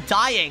lava and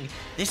dying.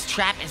 This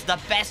trap is the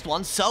best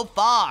one so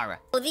far.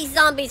 Oh, these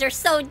zombies are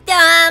so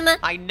dumb.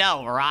 I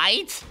know,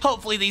 right?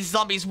 Hopefully these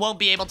zombies won't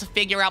be able to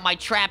figure out my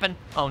trap and...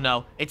 Oh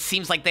no, it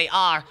seems like they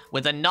are.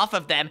 With enough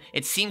of them,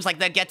 it seems like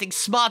they're getting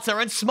smarter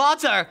and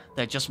smarter.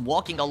 They're just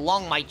walking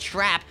along my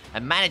trap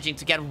and managing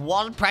to get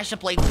one pressure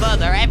plate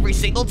further every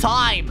single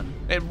time.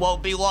 It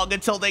won't be long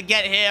until they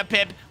get here,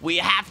 Pip. We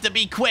have to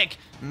be quick.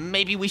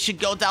 Maybe we should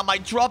go down my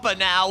dropper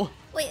now.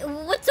 Wait,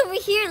 what's over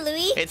here,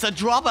 Louie? It's a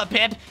dropper,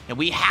 Pip, and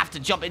we have to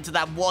jump into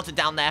that water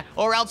down there,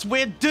 or else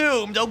we're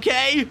doomed,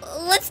 okay?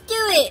 Let's do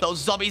it. Those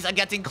zombies are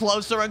getting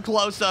closer and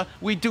closer.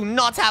 We do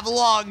not have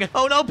long.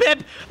 Oh no,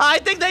 Pip, I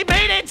think they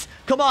made it.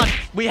 Come on,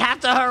 we have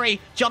to hurry.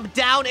 Jump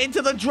down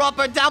into the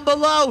dropper down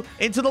below,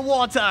 into the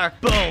water.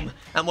 Boom,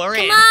 and we're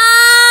in. Come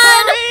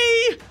on!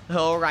 Hurry!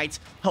 All right,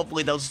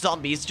 hopefully those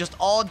zombies just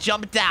all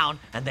jump down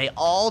and they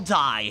all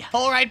die.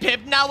 All right,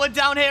 Pip, now we're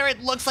down here.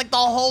 It looks like the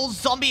whole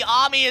zombie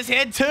army is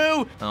here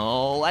too.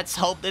 Oh, let's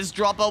hope this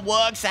dropper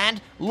works.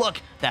 And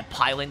look, they're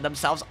piling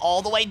themselves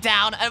all the way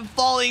down and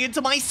falling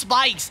into my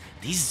spikes.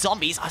 These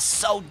zombies are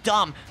so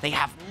dumb. They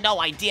have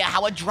no idea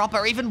how a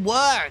dropper even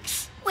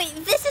works. Wait,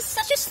 this is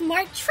such a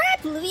smart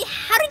trap, Louie.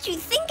 How did you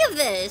think of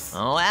this?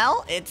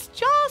 Well, it's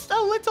just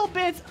a little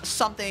bit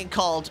something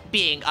called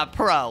being a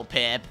pro,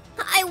 Pip.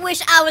 I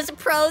wish I was a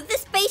pro.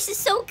 This base is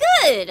so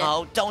good.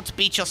 Oh, don't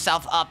beat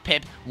yourself up,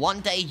 Pip.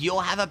 One day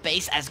you'll have a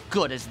base as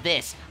good as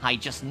this. I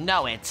just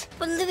know it.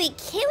 But Louie,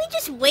 can't we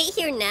just wait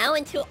here now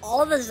until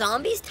all the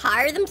zombies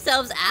tire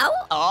themselves out?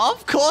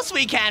 Of course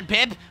we can,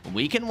 Pip.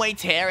 We can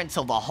wait here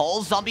until the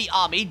whole zombie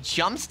army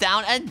jumps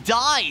down and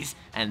dies.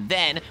 And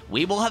then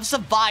we will have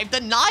survived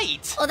the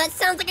night. Oh, that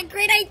sounds like a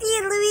great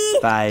idea, Louie.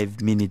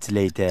 5 minutes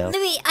later.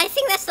 Louie, I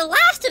think that's the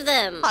last of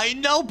them. I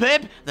know,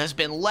 Pip. There's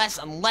been less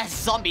and less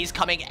zombies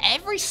coming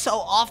every so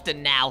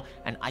often now.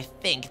 And I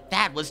think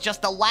that was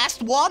just the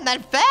last one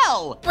that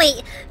fell.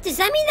 Wait, does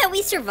that mean that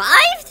we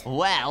survived?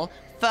 Well,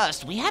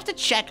 first we have to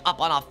check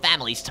up on our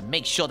families to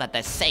make sure that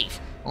they're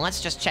safe.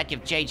 Let's just check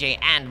if JJ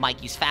and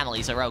Mikey's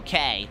families are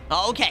okay.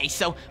 Okay,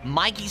 so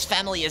Mikey's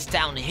family is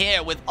down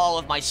here with all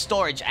of my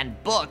storage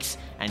and books,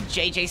 and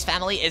JJ's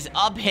family is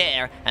up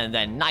here, and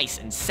they're nice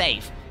and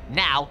safe.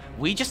 Now,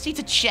 we just need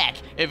to check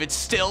if it's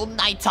still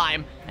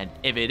nighttime, and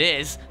if it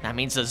is, that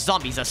means the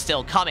zombies are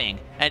still coming.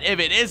 And if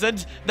it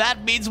isn't,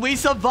 that means we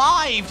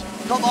survived.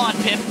 Come on,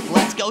 Pip,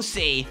 let's go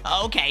see.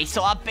 Okay,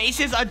 so our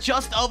bases are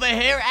just over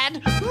here, and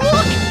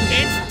look,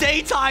 it's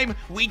daytime.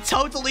 We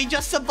totally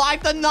just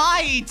survived the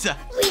night.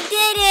 We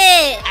did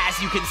it!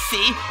 As you can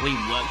see, we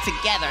worked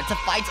together to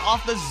fight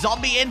off the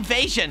zombie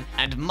invasion,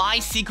 and my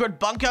secret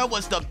bunker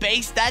was the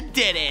base that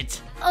did it.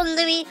 Oh,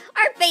 Louie,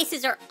 our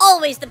bases are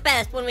always the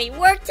best when we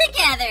work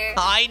together.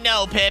 I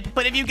know, Pip,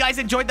 but if you guys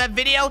enjoyed that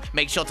video,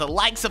 make sure to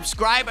like,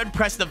 subscribe, and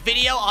press the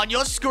video on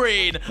your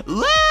screen.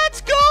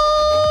 Let's go!